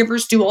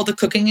caregivers do all the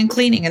cooking and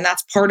cleaning, and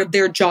that's part of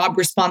their job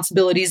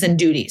responsibilities and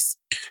duties.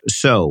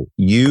 So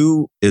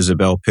you,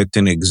 Isabel, picked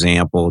an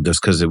example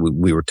just because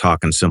we were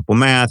talking simple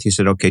math. You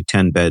said, okay,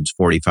 10 beds,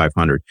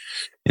 4,500.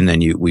 And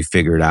then we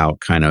figured out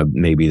kind of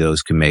maybe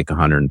those can make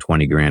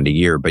 120 grand a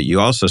year. But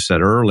you also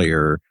said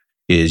earlier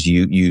is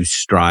you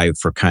strive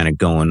for kind of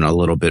going a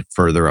little bit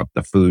further up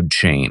the food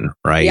chain,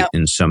 right? Yep.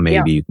 And so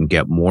maybe you can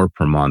get more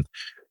per month.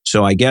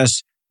 So I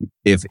guess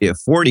if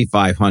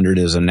 4,500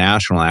 is a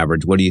national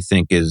average, what do you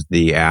think is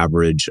the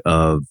average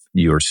of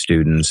your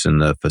students and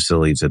the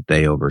facilities that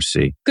they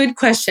oversee? Good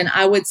question.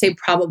 I would say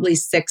probably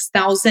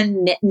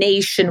 6,000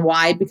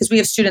 nationwide, because we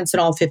have students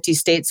in all 50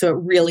 states. So it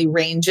really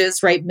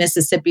ranges, right?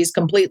 Mississippi is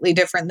completely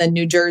different than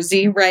New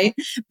Jersey, right?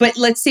 But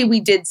let's say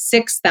we did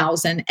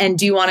 6,000. And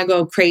do you want to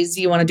go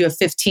crazy? You want to do a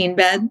 15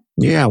 bed?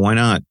 Yeah, why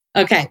not?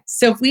 Okay.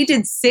 So if we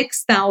did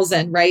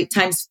 6,000, right,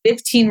 times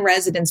 15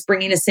 residents,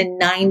 bringing us in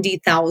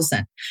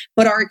 90,000.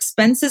 But our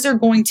expenses are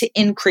going to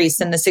increase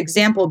in this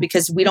example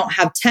because we don't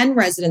have 10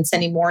 residents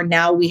anymore.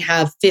 Now we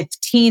have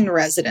 15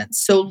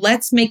 residents. So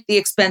let's make the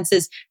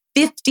expenses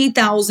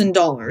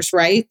 $50,000,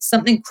 right?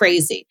 Something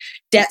crazy.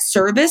 Debt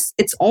service,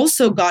 it's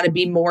also got to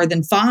be more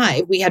than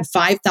 5. We had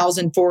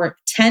 5,000 for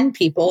 10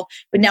 people,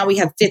 but now we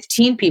have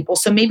 15 people.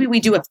 So maybe we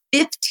do a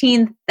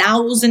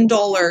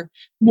 $15,000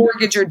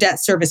 mortgage or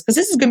debt service, because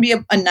this is going to be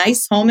a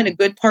nice home in a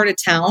good part of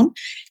town.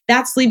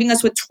 That's leaving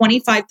us with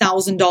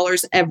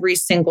 $25,000 every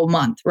single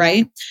month,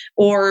 right?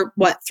 Or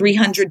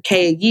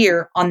 $300K a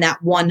year on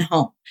that one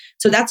home.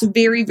 So that's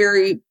very,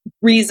 very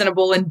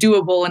reasonable and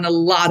doable in a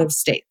lot of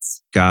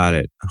states. Got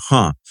it.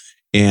 Huh.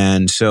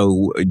 And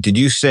so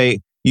you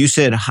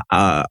said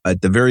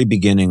at the very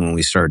beginning when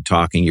we started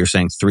talking, you're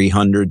saying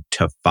 300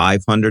 to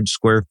 500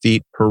 square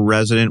feet per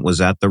resident. Was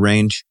that the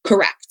range?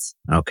 Correct.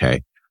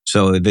 Okay.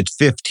 So if it's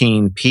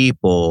 15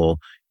 people,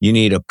 you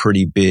need a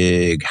pretty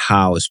big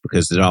house,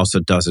 because it also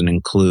doesn't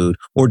include,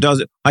 or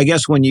does it? I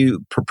guess when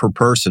you per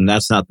person,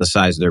 that's not the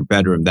size of their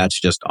bedroom. That's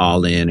just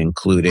all in,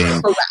 including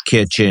Correct.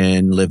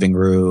 Kitchen, living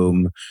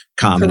room,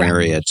 common Correct.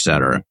 area,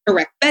 etc.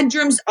 Correct.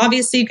 Bedrooms,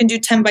 obviously you can do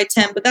 10 by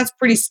 10, but that's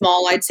pretty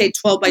small. I'd say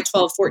 12 by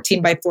 12,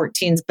 14 by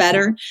 14 is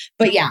better.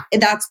 But yeah,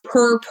 that's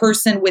per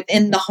person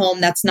within the home.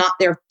 That's not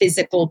their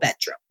physical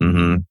bedroom.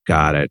 Mm-hmm.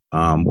 Got it.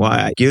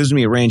 Well, it gives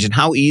me a range. And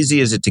how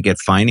easy is it to get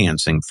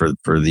financing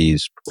for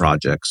these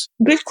projects?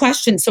 Good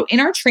question. So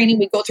in our training,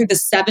 we go through the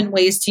 7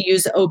 ways to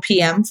use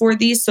OPM for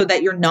these so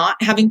that you're not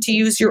having to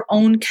use your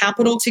own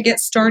capital to get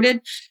started.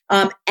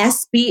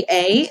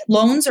 SBA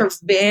loans are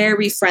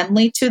very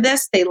friendly to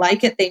this. They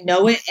like it. They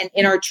know it. And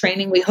in our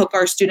training, we hook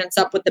our students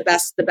up with the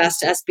best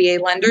SBA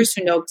lenders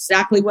who know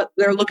exactly what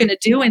they're looking to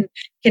do and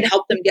can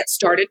help them get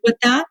started with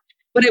that.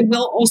 But I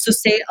will also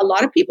say a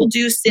lot of people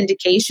do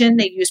syndication.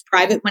 They use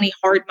private money,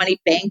 hard money,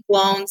 bank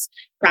loans,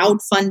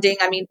 crowdfunding.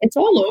 I mean, it's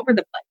all over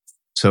the place.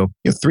 So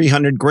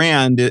 300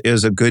 grand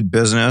is a good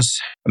business.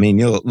 I mean,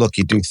 you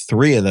do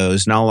 3 of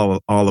those. Now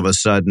all of a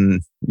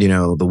sudden,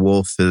 the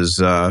wolf is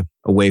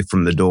away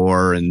from the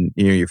door, and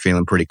you're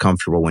feeling pretty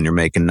comfortable when you're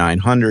making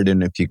 900.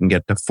 And if you can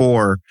get to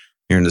 4,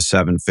 you're into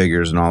 7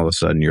 figures, and all of a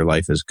sudden your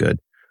life is good.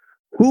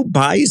 Who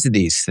buys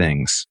these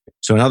things?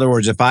 So in other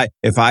words,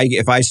 if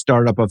I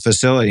start up a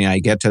facility and I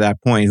get to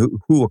that point,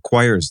 who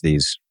acquires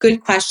these?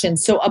 Good question.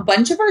 So a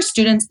bunch of our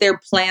students, their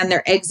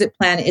exit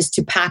plan is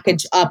to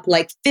package up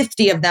like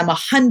 50 of them,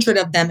 100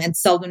 of them, and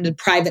sell them to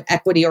private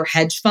equity or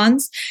hedge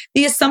funds.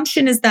 The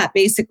assumption is that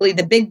basically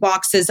the big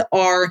boxes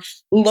are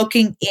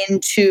looking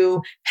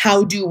into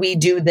how do we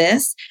do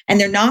this? And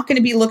they're not going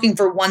to be looking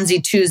for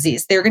onesie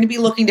twosies. They're going to be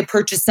looking to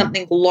purchase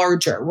something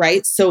larger,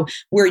 right? So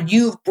where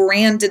you've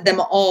branded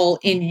them all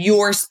in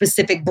your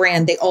specific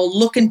brand, they all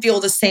look and feel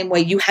the same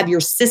way. You have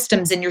your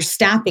systems and your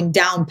staffing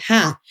down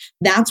pat.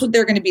 That's what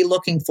they're going to be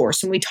looking for.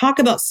 So when we talk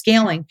about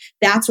scaling,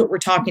 that's what we're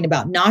talking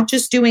about. Not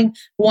just doing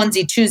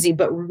onesie twosie,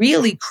 but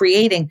really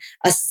creating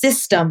a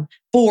system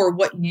for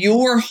what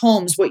your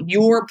homes, what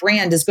your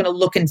brand is going to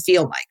look and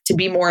feel like to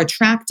be more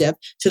attractive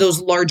to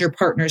those larger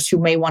partners who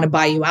may want to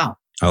buy you out.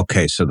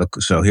 Okay.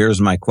 So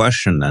here's my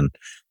question then.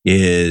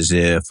 Is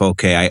if,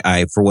 okay,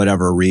 I for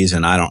whatever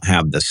reason, I don't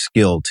have the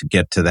skill to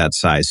get to that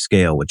size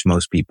scale, which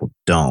most people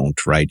don't,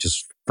 right?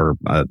 Just for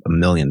a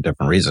million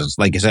different reasons.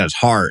 Like you said, it's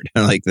hard.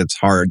 Like that's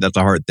hard. That's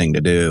a hard thing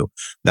to do.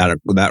 That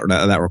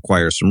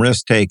requires some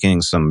risk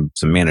taking, some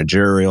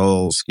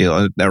managerial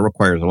skill. That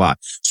requires a lot.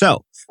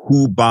 So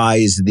who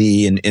buys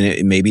and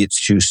maybe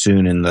it's too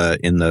soon in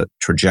the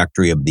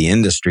trajectory of the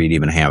industry to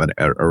even have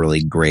a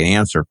really great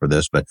answer for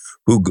this, but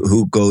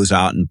who goes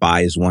out and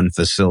buys one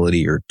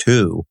facility or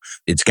two?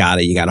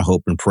 You gotta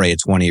hope and pray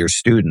it's one of your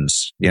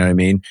students. You know what I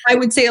mean? I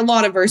would say a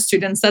lot of our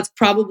students, that's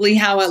probably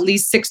how at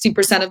least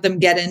 60% of them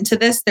get into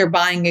this. They're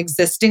buying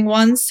existing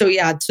ones. So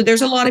yeah, so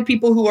there's a lot of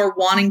people who are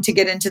wanting to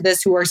get into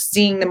this, who are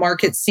seeing the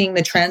market, seeing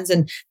the trends,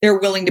 and they're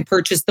willing to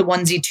purchase the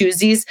onesie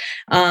twosies.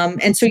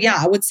 And so yeah,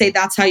 I would say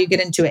that's how you get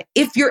into it.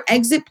 If your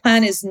exit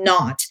plan is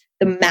not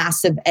the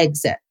massive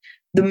exit,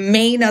 the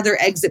main other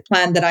exit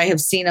plan that I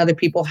have seen other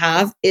people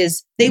have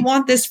is they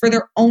want this for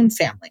their own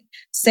family,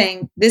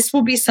 saying this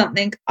will be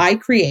something I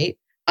create,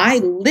 I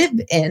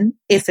live in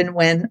if and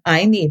when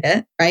I need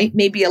it, right?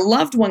 Maybe a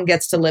loved one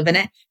gets to live in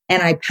it,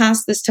 and I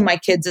pass this to my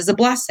kids as a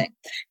blessing.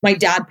 My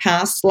dad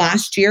passed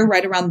last year,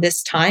 right around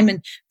this time,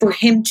 and for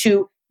him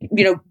to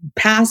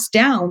pass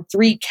down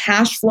 3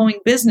 cash flowing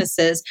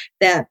businesses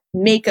that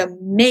make a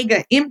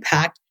mega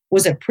impact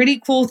was a pretty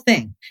cool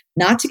thing.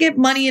 Not to get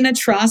money in a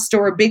trust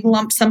or a big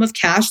lump sum of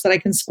cash that I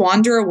can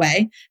squander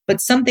away, but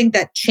something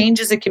that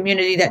changes a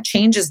community, that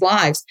changes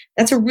lives.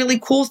 That's a really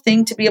cool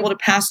thing to be able to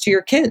pass to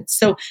your kids.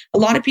 So a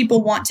lot of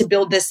people want to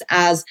build this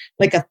as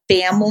like a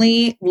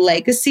family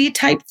legacy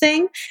type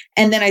thing.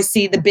 And then I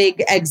see the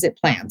big exit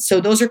plan.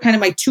 So those are kind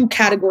of my 2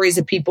 categories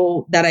of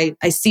people that I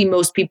see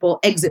most people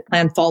exit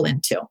plan fall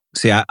into.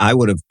 See, I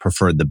would have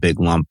preferred the big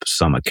lump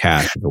sum of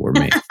cash if it were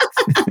me.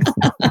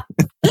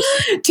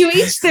 To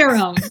each their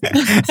own.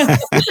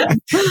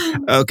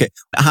 Okay.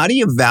 How do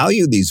you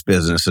value these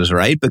businesses,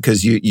 right?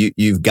 Because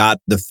you've got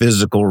the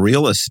physical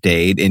real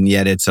estate and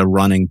yet it's a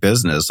running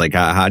business. Like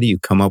how do you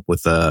come up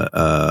with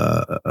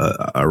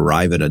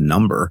arrive at a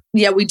number?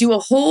 Yeah, we do a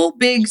whole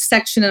big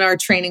section in our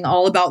training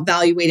all about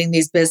valuating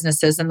these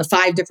businesses and the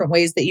 5 different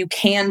ways that you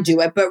can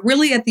do it. But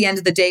really at the end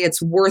of the day,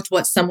 it's worth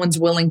what someone's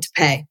willing to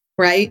pay.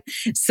 Right?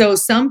 So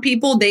some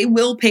people, they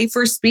will pay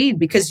for speed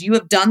because you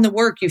have done the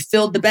work, you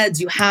filled the beds,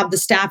 you have the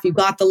staff, you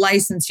got the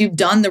license, you've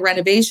done the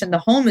renovation, the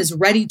home is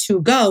ready to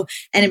go.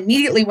 And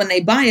immediately when they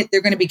buy it,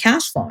 they're going to be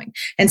cash flowing.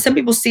 And some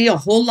people see a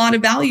whole lot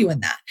of value in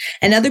that.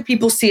 And other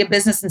people see a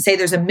business and say,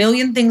 there's a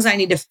million things I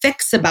need to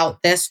fix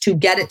about this to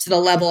get it to the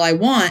level I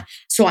want.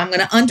 So I'm going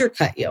to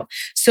undercut you.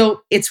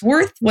 So it's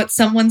worth what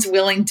someone's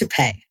willing to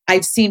pay.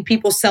 I've seen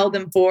people sell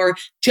them for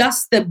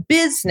just the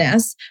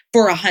business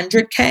for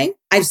 $100K.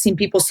 I've seen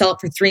people sell it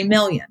for $3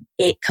 million.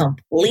 It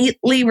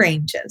completely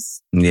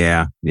ranges.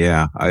 Yeah.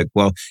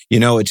 Well,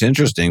 it's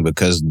interesting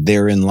because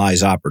therein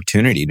lies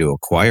opportunity to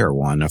acquire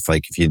one. If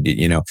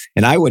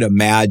and I would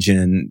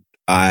imagine,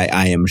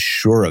 I am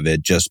sure of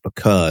it just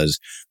because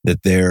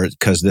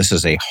this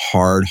is a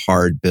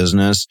hard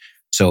business.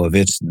 So if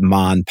it's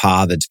Ma and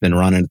Pa that's been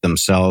running it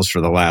themselves for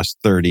the last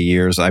 30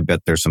 years, I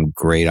bet there's some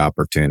great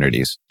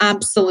opportunities.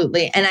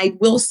 Absolutely. And I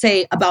will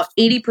say about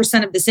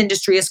 80% of this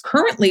industry is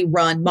currently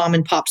run mom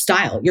and pop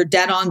style. You're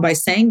dead on by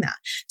saying that.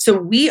 So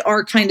we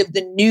are kind of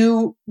the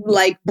new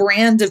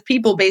brand of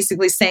people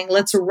basically saying,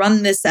 let's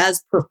run this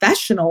as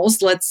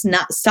professionals. Let's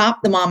not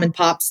stop the mom and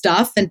pop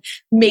stuff and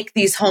make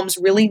these homes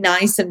really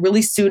nice and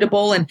really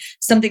suitable and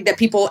something that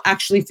people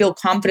actually feel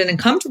confident and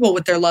comfortable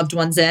with their loved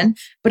ones in.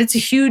 But it's a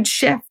huge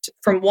shift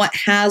from what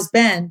has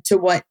been to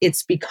what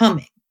it's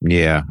becoming.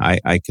 Yeah,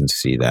 I can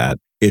see that.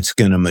 It's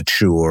going to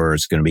mature.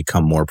 It's going to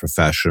become more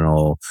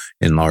professional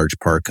in large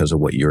part because of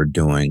what you're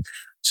doing.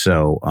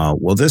 So,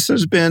 well, this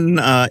has been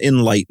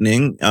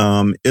enlightening.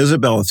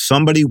 Isabel, if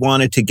somebody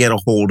wanted to get a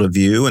hold of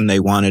you and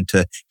they wanted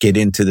to get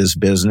into this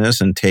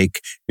business and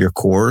take your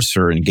course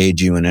or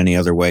engage you in any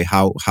other way,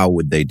 how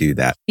would they do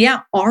that? Yeah,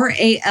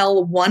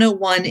 RAL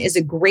 101 is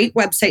a great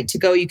website to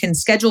go. You can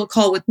schedule a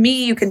call with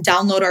me. You can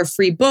download our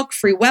free book,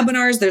 free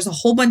webinars. There's a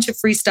whole bunch of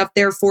free stuff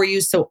there for you.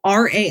 So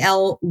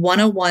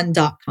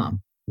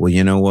RAL101.com. Well,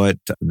 you know what?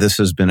 This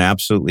has been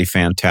absolutely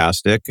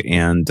fantastic,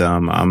 and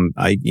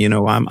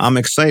I'm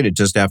excited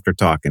just after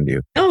talking to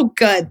you. Oh,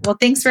 good. Well,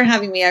 thanks for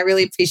having me. I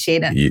really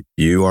appreciate it.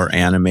 You are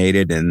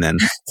animated, and then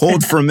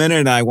hold for a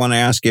minute. I want to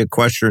ask you a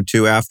question or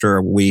two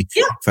after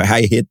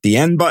I hit the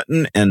end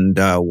button, and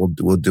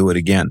we'll do it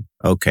again.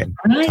 Okay.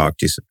 All right. Talk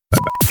to you soon.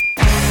 Bye-bye.